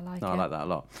 Yeah. So I like No, it. I like that a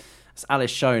lot. It's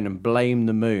Alice Schoen and Blame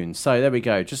the Moon. So there we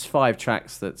go. Just 5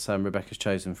 tracks that Rebecca's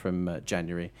chosen from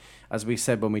January. As we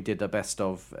said when we did the best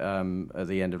of at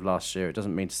the end of last year, it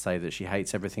doesn't mean to say that she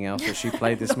hates everything else that she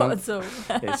played this month. Not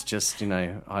at all. It's just,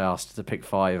 I asked her to pick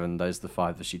 5 and those are the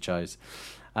 5 that she chose.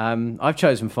 I've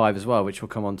chosen 5 as well, which we'll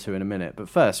come on to in a minute. But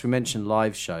first, we mentioned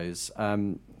live shows.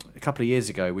 A couple of years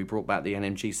ago, we brought back the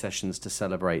NMG sessions to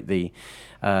celebrate the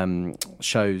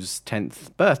show's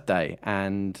 10th birthday,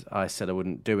 and I said I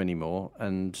wouldn't do any more,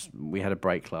 and we had a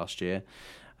break last year.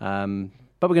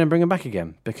 But we're going to bring them back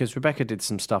again, because Rebecca did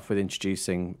some stuff with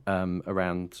introducing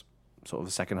around sort of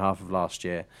the second half of last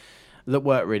year that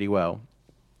worked really well.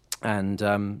 And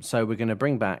so we're going to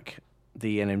bring back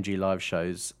the NMG live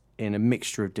shows in a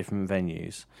mixture of different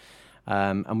venues.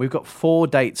 And we've got 4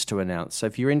 dates to announce. So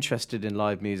if you're interested in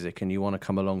live music and you want to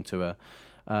come along to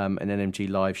an NMG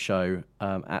live show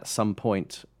at some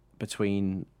point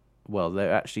between, they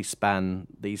actually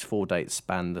these 4 dates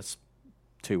span the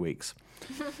 2 weeks.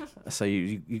 So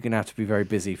you're going to have to be very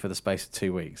busy for the space of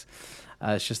 2 weeks.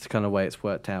 It's just the kind of way it's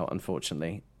worked out,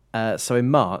 unfortunately. So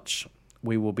in March,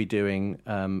 we will be doing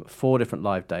 4 different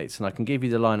live dates, and I can give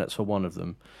you the lineups for one of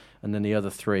them. And then the other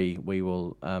 3 we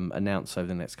will announce over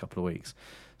the next couple of weeks.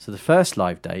 So the first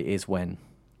live date is when?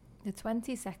 The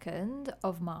 22nd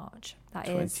of March. That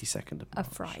 22nd of March. A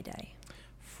Friday.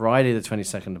 Friday the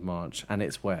 22nd of March. And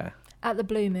it's where? At the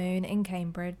Blue Moon in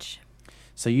Cambridge.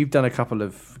 So you've done a couple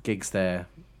of gigs there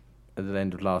at the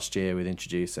end of last year with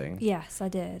introducing. Yes, I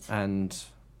did. And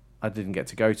I didn't get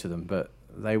to go to them, but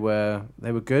they were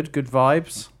good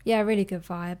vibes. Yeah, really good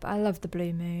vibe. I love the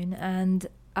Blue Moon, and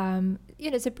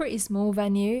It's a pretty small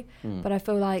venue, but I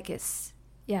feel like it's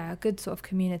a good sort of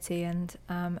community, and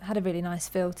had a really nice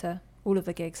feel to all of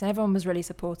the gigs, and everyone was really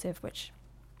supportive, which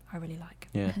I really like.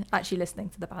 Yeah. Actually listening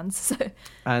to the bands. So.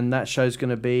 And that show's going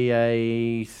to be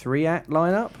a 3-act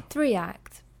lineup?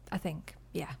 3-act, I think.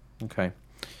 Yeah. Okay.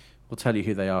 We'll tell you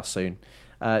who they are soon.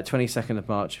 22nd of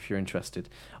March, if you're interested.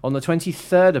 On the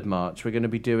 23rd of March, we're going to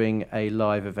be doing a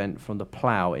live event from the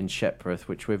Plough in Shepworth,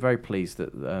 which we're very pleased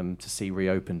that to see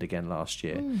reopened again last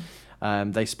year.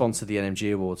 They sponsored the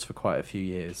NMG Awards for quite a few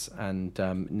years, and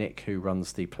Nick, who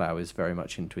runs the Plough, is very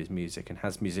much into his music and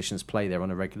has musicians play there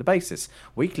on a regular basis,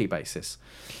 weekly basis.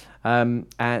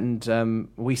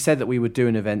 We said that we would do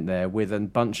an event there with a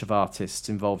bunch of artists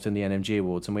involved in the NMG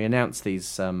Awards, and we announced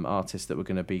these artists that were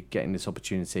going to be getting this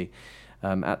opportunity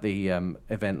at the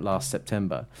event last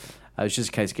September. It was just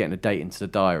a case of getting a date into the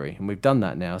diary, and we've done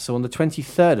that now. So on the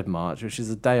 23rd of March, which is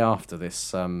the day after this,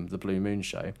 the Blue Moon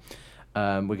show,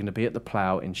 we're going to be at the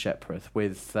Plough in Shepworth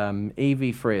with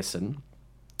Evie Frierson,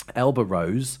 Elba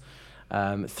Rose,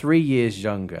 3 years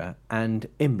younger, and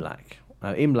Imlach.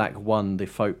 Imlach won the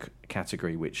folk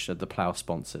category, which the Plough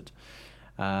sponsored.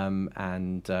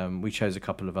 We chose a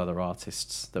couple of other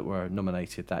artists that were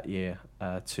nominated that year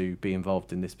to be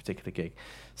involved in this particular gig.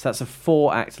 So that's a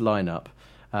 4-act lineup,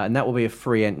 and that will be a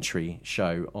free entry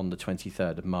show on the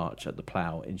 23rd of March at the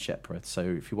Plough in Shepworth. So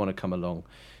if you want to come along,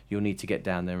 you'll need to get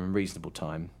down there in reasonable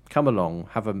time. Come along,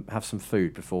 have some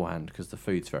food beforehand, because the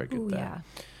food's very good there.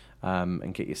 Yeah.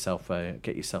 And get yourself a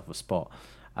spot.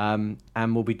 And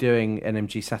we'll be doing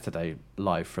NMG Saturday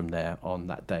live from there on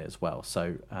that day as well.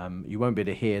 So you won't be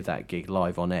able to hear that gig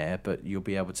live on air, but you'll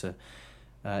be able to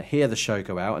hear the show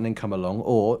go out and then come along,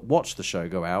 or watch the show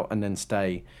go out and then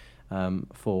stay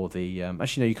for the...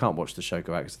 actually, no, you can't watch the show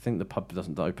go out, because I think the pub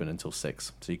doesn't open until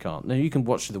 6, so you can't. No, you can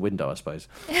watch through the window, I suppose.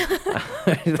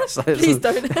 Please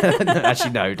don't. No,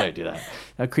 actually, no, don't do that.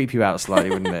 That'd creep you out slightly,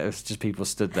 wouldn't it? It's just people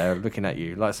stood there looking at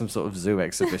you like some sort of zoo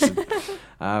exhibition.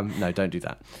 No, don't do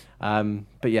that.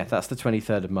 But yeah, that's the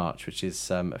 23rd of March, which is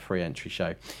a free entry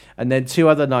show. And then 2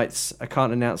 other nights, I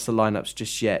can't announce the lineups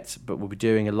just yet, but we'll be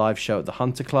doing a live show at the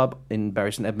Hunter Club in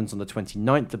Bury St Edmunds on the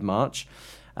 29th of March.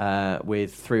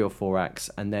 With 3 or 4 acts,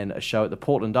 and then a show at the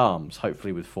Portland Arms,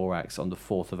 hopefully with 4 acts, on the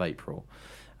 4th of April.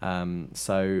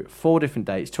 So 4 different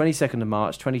dates: 22nd of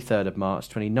March, 23rd of March,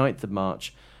 29th of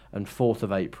March, and 4th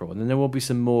of April. And then there will be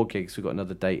some more gigs. We've got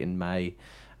another date in May,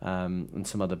 and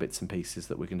some other bits and pieces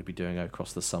that we're going to be doing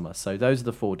across the summer. So those are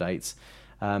the 4 dates.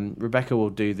 Rebecca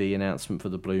will do the announcement for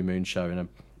the Blue Moon show in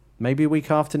maybe a week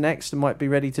after next, and might be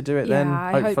ready to do it then,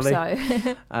 hopefully. I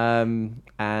hope so.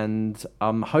 And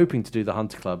I'm hoping to do the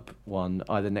Hunter Club one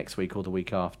either next week or the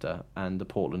week after, and the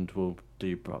Portland will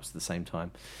do perhaps at the same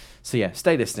time. So yeah,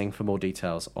 stay listening for more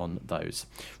details on those.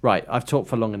 Right, I've talked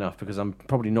for long enough, because I'm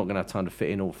probably not going to have time to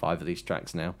fit in all 5 of these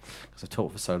tracks now, because I've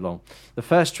talked for so long. The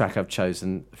first track I've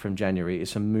chosen from January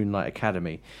is from Moonlight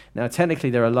Academy. Now, technically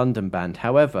they're a London band,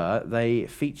 however, they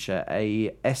feature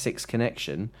a Essex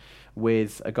connection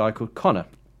with a guy called Connor.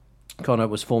 Connor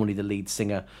was formerly the lead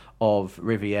singer of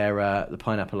Riviera, the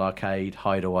Pineapple Arcade,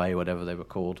 Hideaway, whatever they were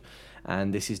called.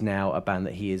 And this is now a band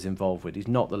that he is involved with. He's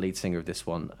not the lead singer of this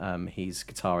one. He's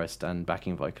guitarist and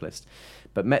backing vocalist.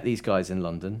 But met these guys in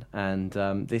London, and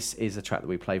this is a track that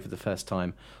we played for the first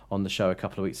time on the show a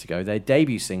couple of weeks ago. Their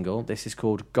debut single, this is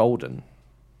called Golden.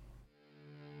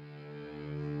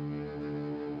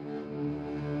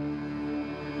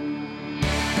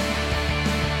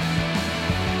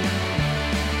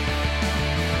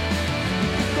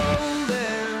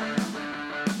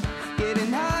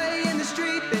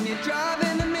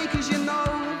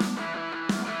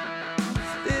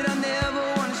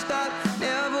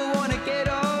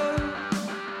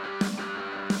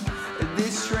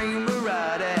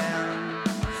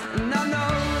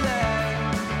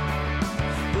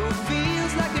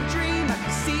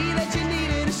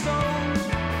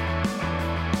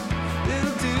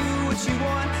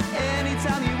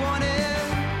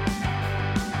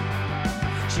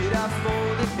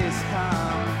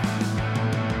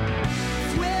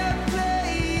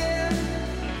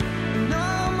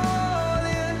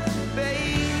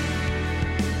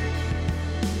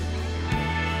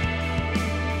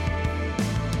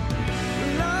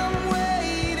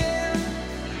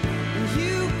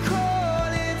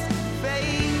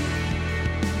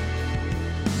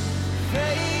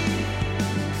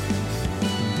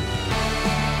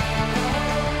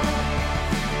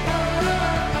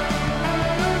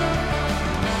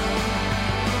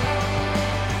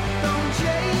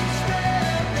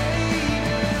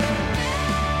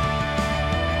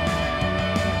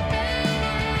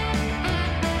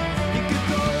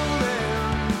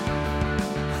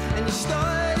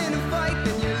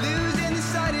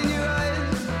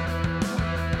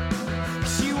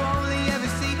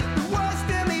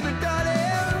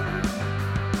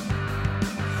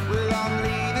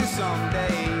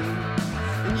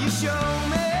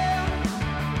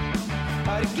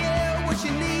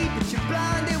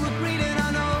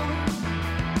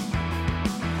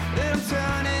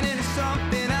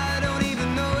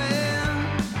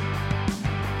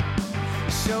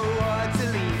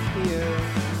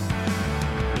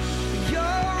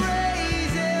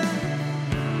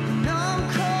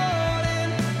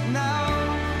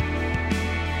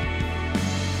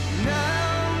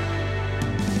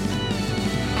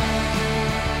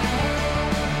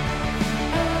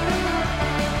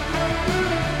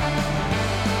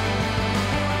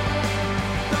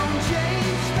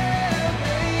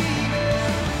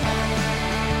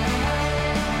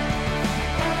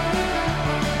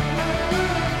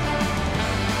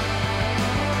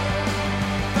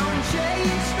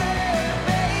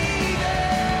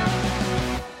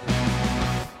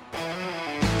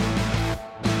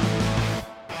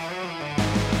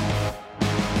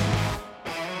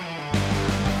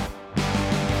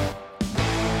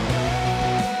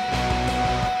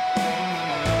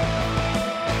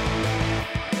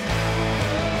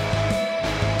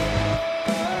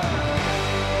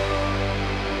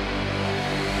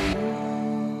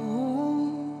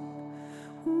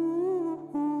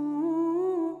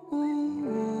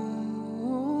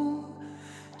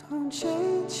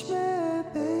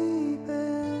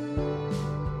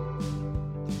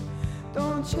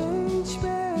 Don't change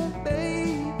me,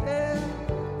 baby.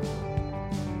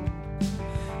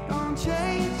 Don't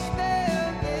change me,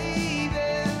 baby.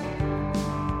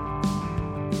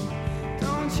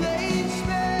 Don't change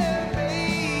me,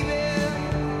 baby.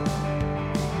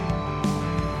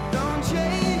 Don't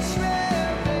change me, baby. Don't change me,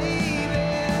 baby.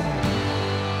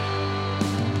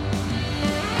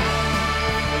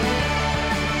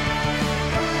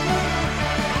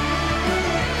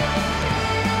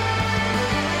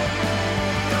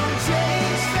 Don't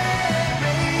change me,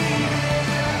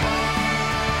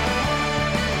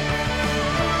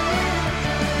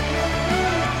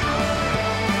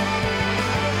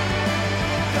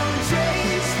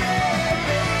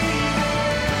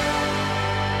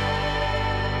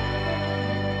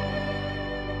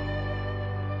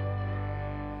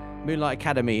 Moonlight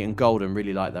Academy and Golden,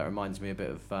 really like that. Reminds me a bit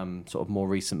of sort of more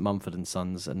recent Mumford &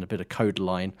 Sons and a bit of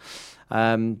Codeline.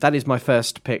 That is my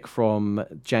first pick from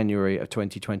January of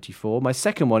 2024. My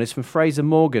second one is from Fraser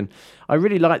Morgan. I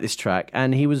really like this track,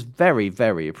 and he was very,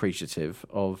 very appreciative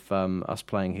of us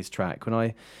playing his track. When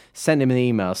I sent him an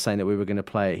email saying that we were going to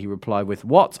play it, he replied with,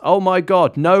 "What? Oh my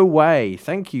God, no way.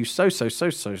 Thank you so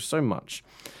much.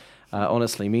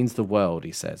 Honestly, means the world,"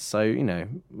 he says. So, you know,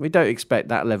 we don't expect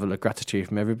that level of gratitude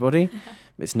from everybody.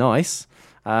 It's nice.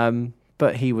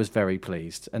 But he was very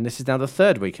pleased. And this is now the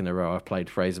third week in a row I've played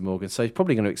Fraser Morgan, so he's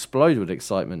probably going to explode with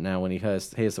excitement now when he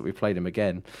hears that we played him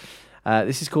again.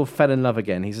 This is called Fell in Love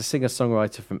Again. He's a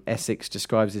singer-songwriter from Essex,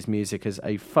 describes his music as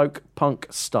a folk punk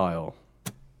style.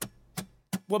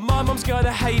 Well, my mum's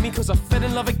gonna hate me cause I fell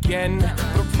in love again.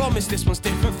 But I promise this one's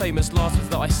different, famous last words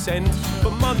that I send.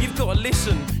 But mum, you've gotta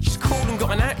listen, she's cool and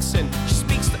got an accent. She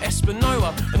speaks to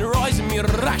Espanola and her eyes in me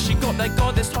rash. She got that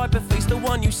goddess type of face, the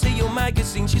one you see on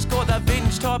magazine. She's got that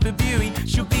vintage type of beauty,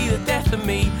 she'll be the death of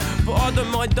me. But I don't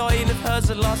mind dying if hers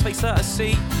the last face that I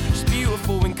see. She's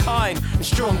beautiful and kind and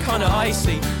strong, kinda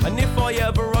icy. And if I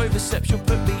ever overstep, she'll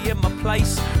put me in my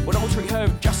place. When I'll treat her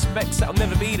with just respect, that'll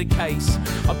never be the case.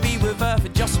 I'll be with her for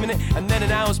just a minute and then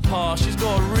an hour's past. She's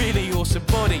got a really awesome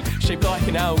body, shaped like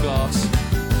an hourglass.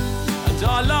 And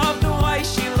I love the way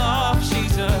she laughs.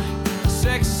 She's a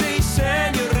sexy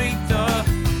senorita.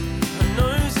 Her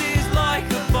nose is like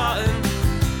a button.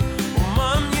 Well,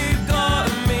 mum, you've got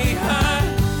to meet her.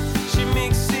 She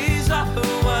mixes up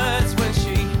her words when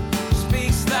she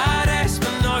speaks that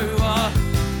Espanola.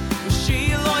 Well,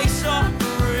 she lights up the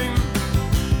room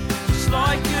just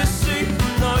like a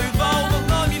supernova. Well,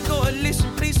 mum, you've got to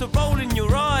listen, please stop rolling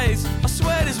your eyes. I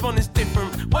swear this one is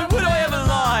different, why would I ever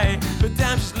lie? But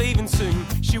damn, she's leaving soon.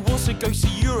 She wants to go to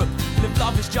Europe, and if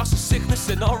love is just a sickness,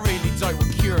 then I really don't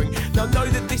want curing. Now know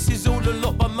that this is all a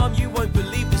lot, but mum, you won't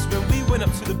believe this. When we went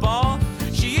up to the bar,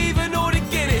 she even ordered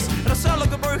Guinness, and I sound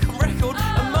like a broken record.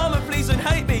 And mama, please don't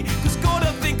hate me, cause God,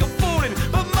 I think I'm falling.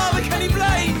 But mama, can you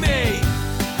blame me?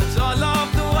 And I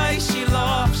love the way she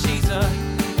laughs. She's a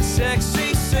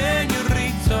sexy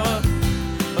senorita.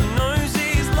 Her nose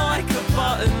is like a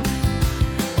button.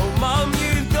 Oh, mum,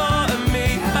 you've got to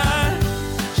meet her.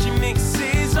 She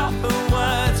mixes up her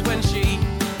words when she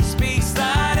speaks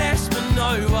that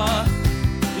Espanola.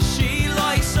 She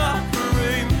lights up the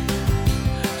room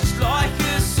just like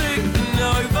a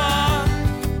supernova.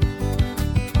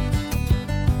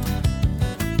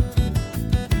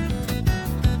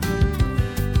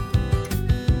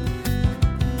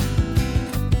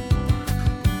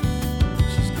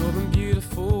 She's got them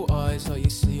beautiful eyes like you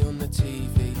see on the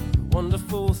TV.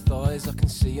 Wonderful thighs, I can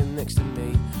see them next to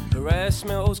me. Her hair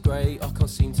smells great, I can't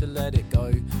seem to let it go.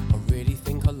 I really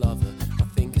think I love her, I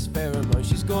think it's pheromone.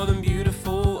 She's got them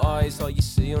beautiful eyes like you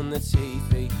see on the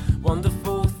TV.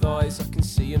 Wonderful thighs, I can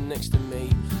see them next to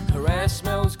me. Her hair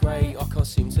smells great, I can't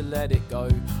seem to let it go.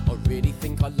 I really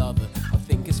think I love her, I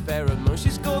think it's pheromone.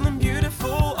 She's got them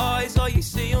beautiful eyes like you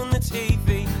see on the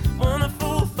TV.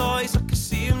 Wonderful thighs, I can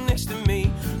see them next to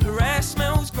me. Her hair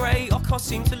smells great, I can't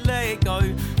seem to let it go.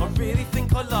 I really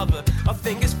think I love her, I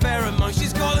think it's pheromone.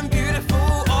 She's got them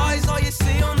beautiful eyes like you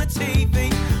see on the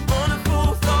TV.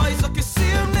 Wonderful thighs, I can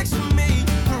see them next to me.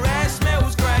 Her hair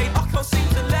smells great, I can't seem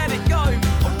to let it go.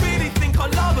 I really think I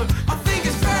love her, I think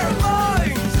it's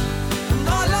pheromones. And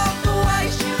I love the way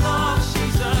she laughs.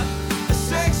 She's a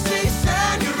sexy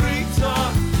senorita.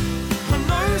 Her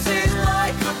nose is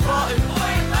like a button.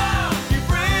 You've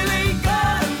really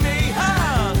got me,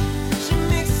 huh? She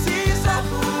mixes up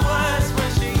her words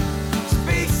when she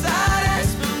speaks that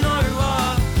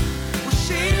Espanola.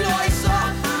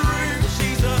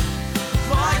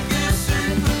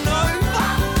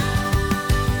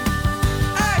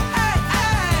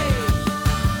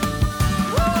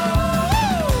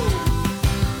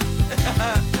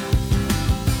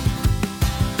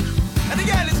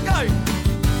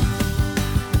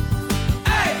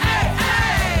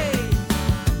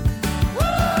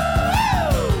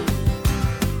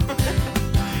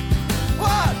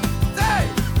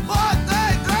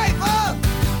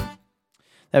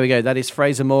 There we go. That is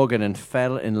Fraser Morgan and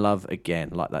Fell in Love Again.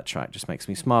 Like that track, just makes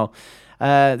me smile.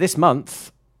 This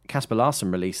month, Casper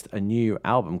Larsson released a new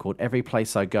album called Every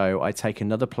Place I Go, I Take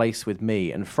Another Place With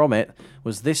Me. And from it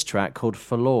was this track called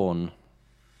Forlorn.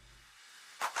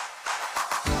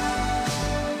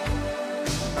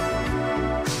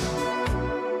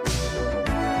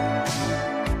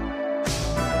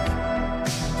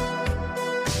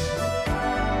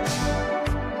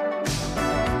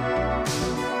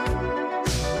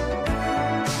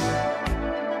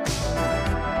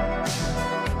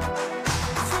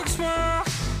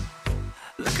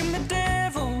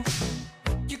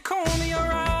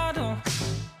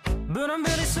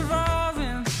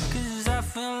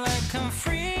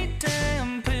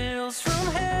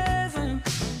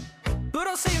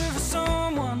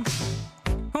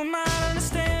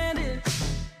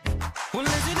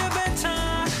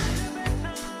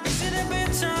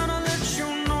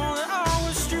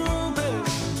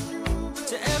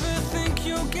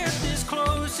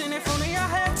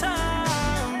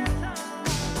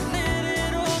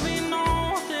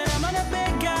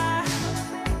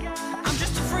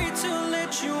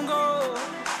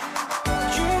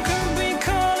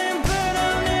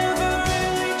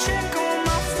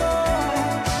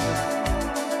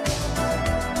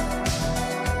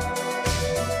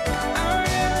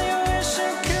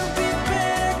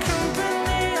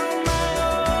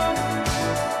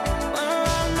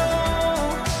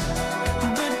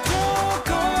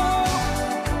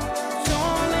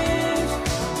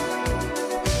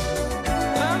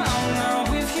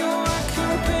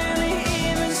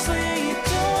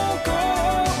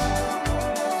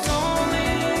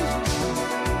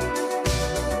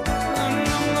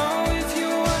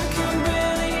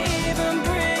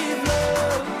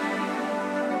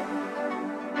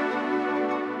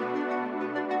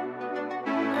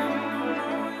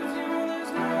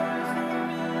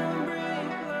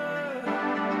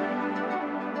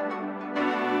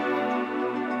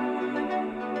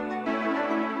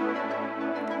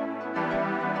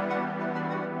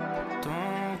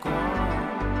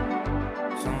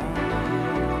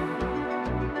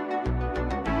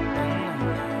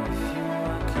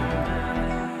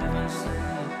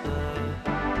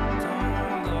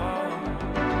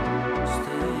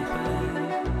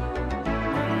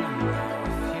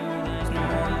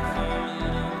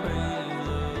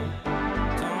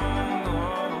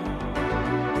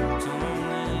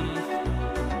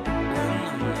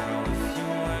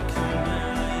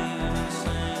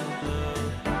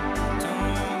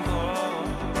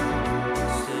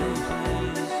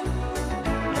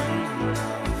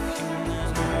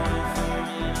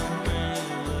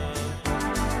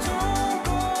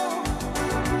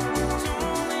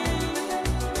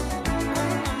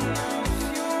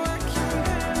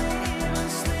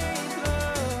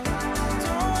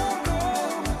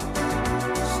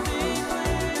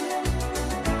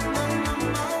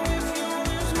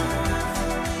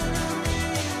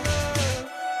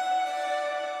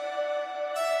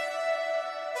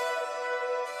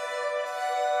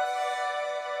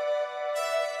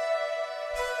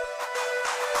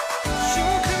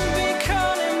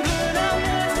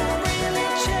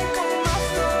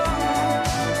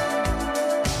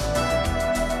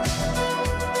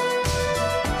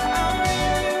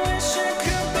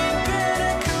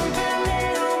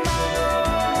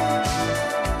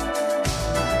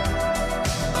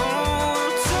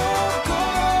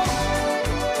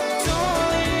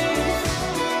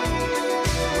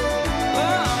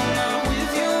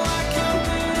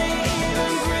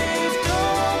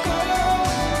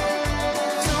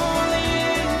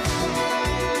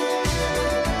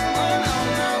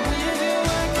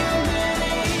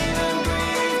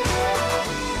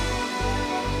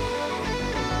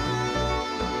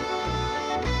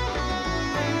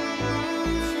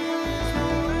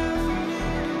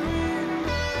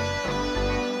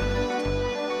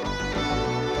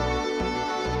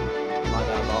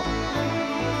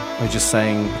 We were just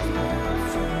saying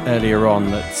earlier on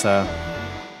that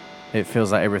it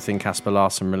feels like everything Casper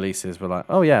Larsson releases, we're like,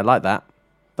 oh yeah, I like that.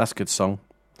 That's a good song.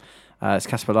 It's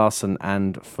Casper Larsson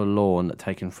and Forlorn,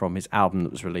 taken from his album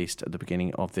that was released at the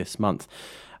beginning of this month.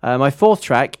 My fourth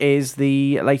track is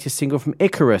the latest single from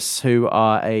Icarus, who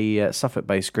are a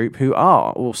Suffolk-based group who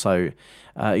are also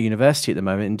at university at the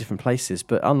moment in different places.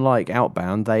 But unlike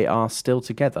Outbound, they are still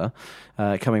together,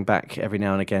 coming back every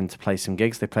now and again to play some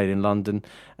gigs. They played in London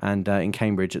and in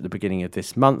Cambridge at the beginning of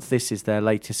this month. This is their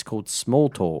latest, called Small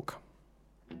Talk.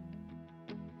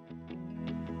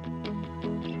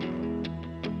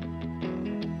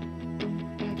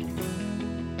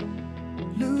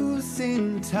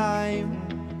 Losing time,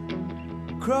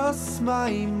 cross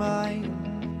my mind.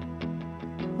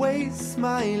 waste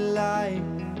my life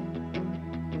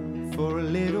for a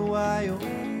little while.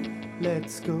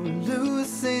 Let's go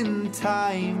losing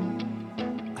time.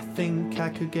 I think I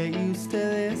could get used to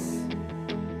this.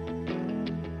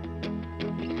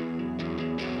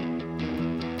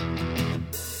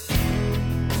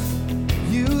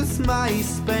 Use my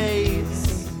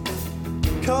space,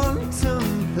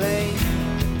 contemplate,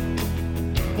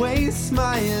 waste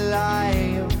my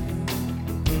life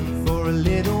for a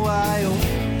little while.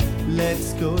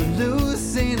 Let's go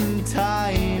losing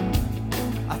time.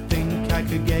 I think I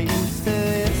could get used to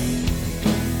this.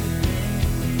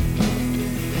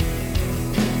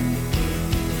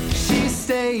 She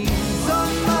stays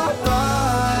on my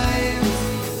mind,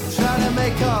 trying to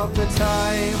make up the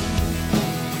time.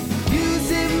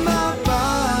 Using my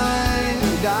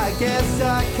mind, I guess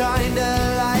I kinda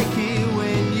like it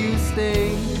when you stay.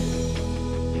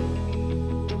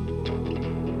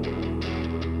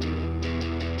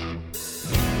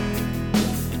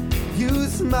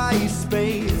 Use my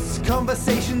space,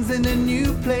 conversations in a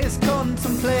new place,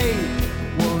 contemplate.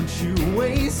 Won't you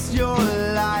waste your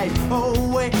life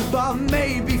away, but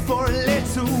maybe for a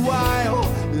little while.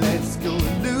 Let's go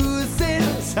losing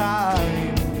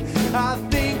time. I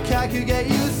think I could get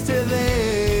used to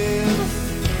this.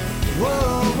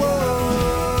 Whoa, whoa.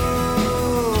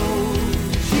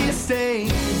 She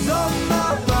stays on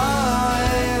my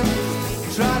mind,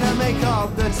 trying to make up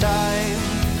the time.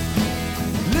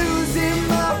 Losing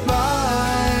my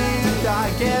mind, I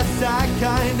guess I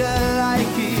kinda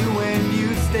like it when you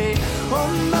stay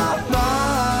on my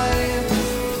mind,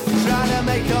 trying to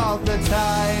make up the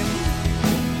time.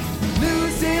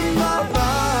 Losing my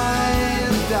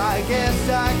mind, I guess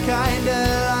I kinda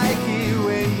like it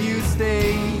when you stay.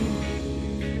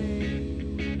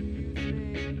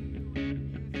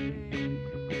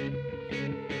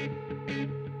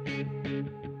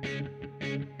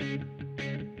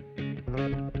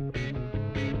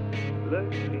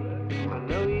 Looking, I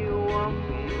know you want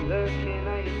me. Looking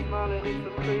at you smiling, it's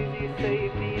so crazy you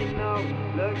save me, you know.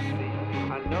 Looking,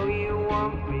 I know you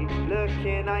want me.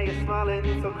 Looking at you smiling,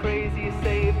 it's so crazy you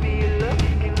save me. You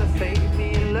looking to save me,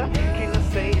 you looking to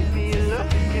save me, you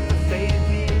looking to save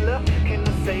me, you looking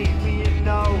to save me, you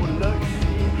know.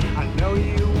 Looking, I know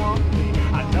you want me.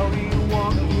 I know you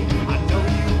want me. I know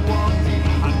you want me.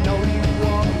 I know you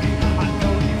want me. I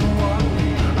know you want me.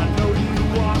 I know you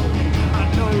want me. I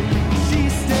know you. She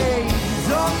stays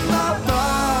on my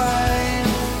mind,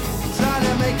 trying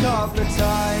to make up the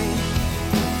time.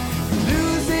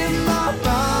 Losing my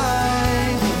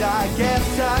mind, I guess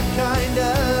I kinda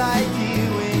like you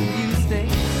when you stay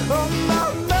on my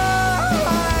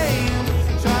mind,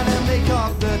 trying to make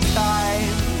up the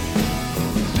time.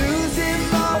 Losing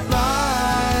my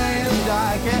mind,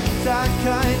 I guess I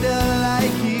kinda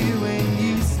like you when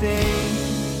you stay.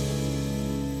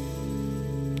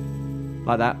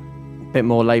 Like that. Bit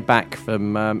more laid back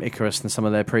from Icarus than some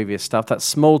of their previous stuff. That's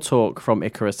Small Talk from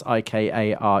Icarus,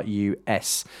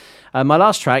 Ikarus. My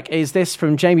last track is this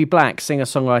from Jamie Black,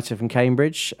 singer-songwriter from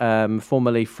Cambridge,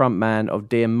 formerly frontman of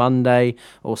Dear Monday,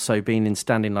 also been in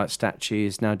Standing Like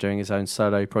Statues, now doing his own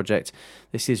solo project.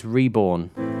 This is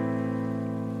Reborn.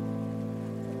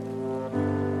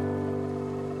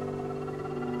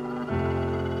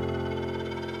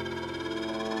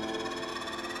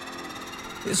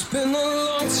 It's been a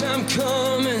long time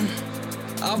coming,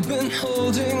 I've been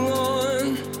holding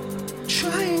on,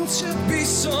 trying to be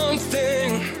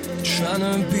something, trying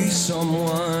to be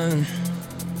someone.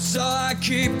 So I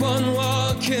keep on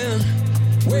walking,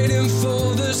 waiting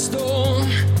for the storm.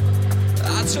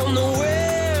 I don't know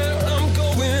where I'm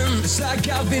going, it's like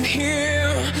I've been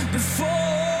here before.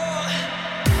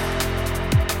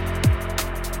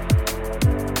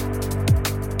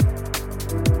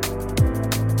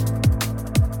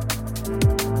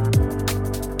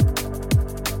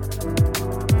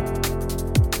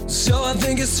 I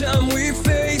think it's time we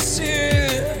face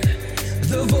it.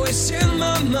 The voice in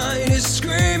my mind is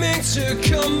screaming to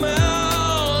come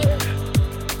out.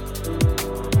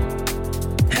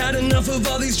 Had enough of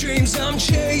all these dreams I'm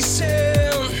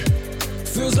chasing.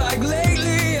 Feels like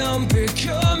lately I'm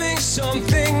becoming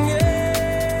something else.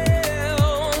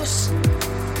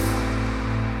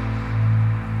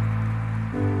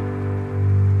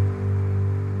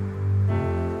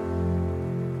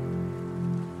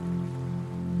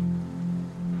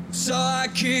 So I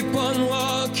keep on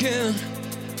walking,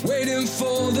 waiting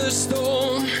for the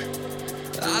storm.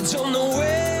 I don't know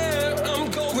where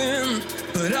I'm going,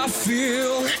 but I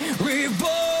feel reborn.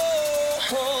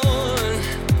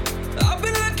 I've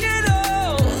been looking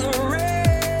all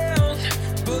around,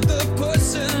 but the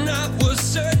person I was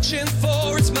searching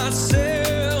for is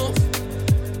myself.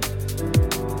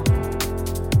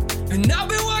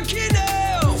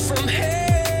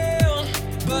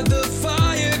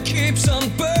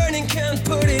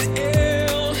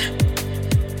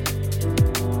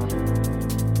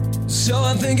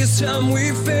 think it's time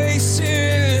we face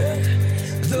it.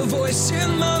 The voice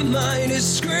in my mind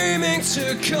is screaming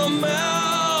to come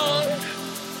out.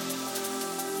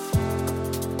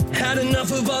 Had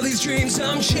enough of all these dreams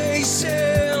I'm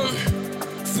chasing.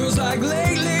 Feels like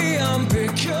lately I'm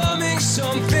becoming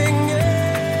something else.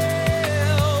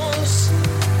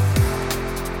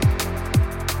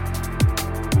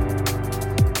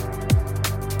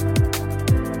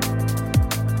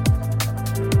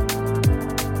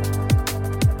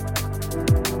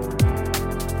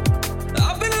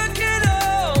 I've been looking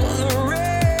all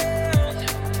around.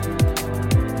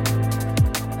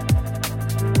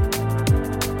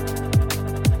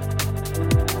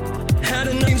 Had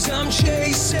enough dreams I'm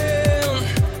chasing.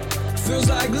 Feels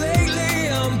like lately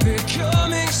I'm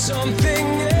becoming something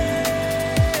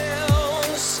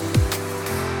else.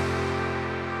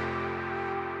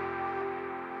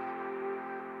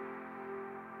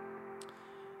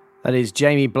 That is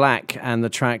Jamie Black, and the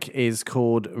track is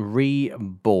called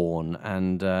Reborn.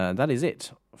 And that is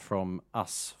it from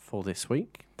us for this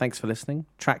week. Thanks for listening.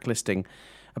 Track listing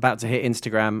about to hit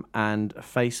Instagram and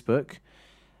Facebook.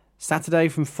 Saturday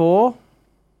from 4.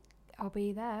 I'll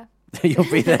be there. You'll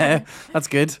be there. That's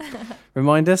good.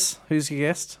 Remind us, who's your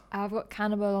guest? I've got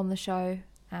Cannibal on the show,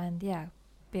 and yeah,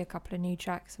 be a couple of new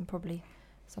tracks and probably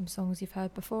some songs you've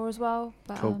heard before as well.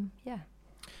 But Cool. Yeah.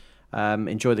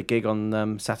 Enjoy the gig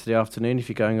on Saturday afternoon if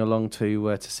you're going along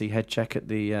to see Headcheck at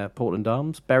the Portland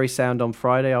Arms. Berry Sound on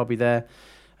Friday. I'll be there.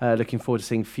 Looking forward to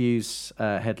seeing Fuse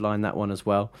headline that one as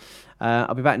well.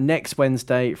 I'll be back next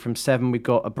Wednesday from 7. We've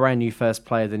got a brand new first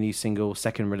play of the new single,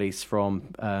 second release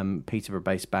from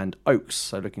Peterborough-based band Oaks.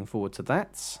 So looking forward to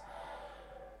that.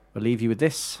 We'll leave you with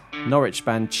this. Norwich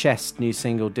band Chest, new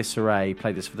single Disarray.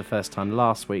 Played this for the first time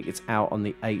last week. It's out on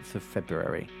the 8th of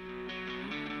February.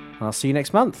 And I'll see you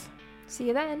next month. See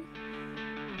you then.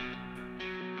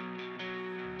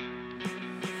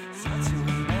 Start to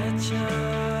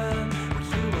imagine what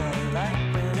you were like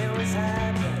when it was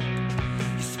happening.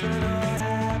 You spent all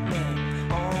happening.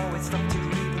 Oh, it's not to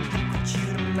even think what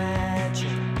you'd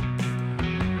imagine.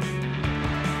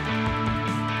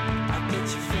 I bet you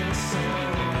feel so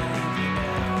angry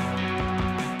now.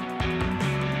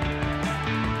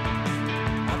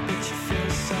 I bet you feel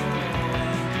so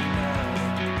angry now.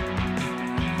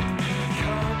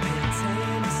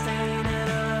 Competent, staying and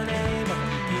unable.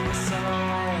 You were so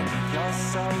angry, you're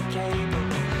so capable.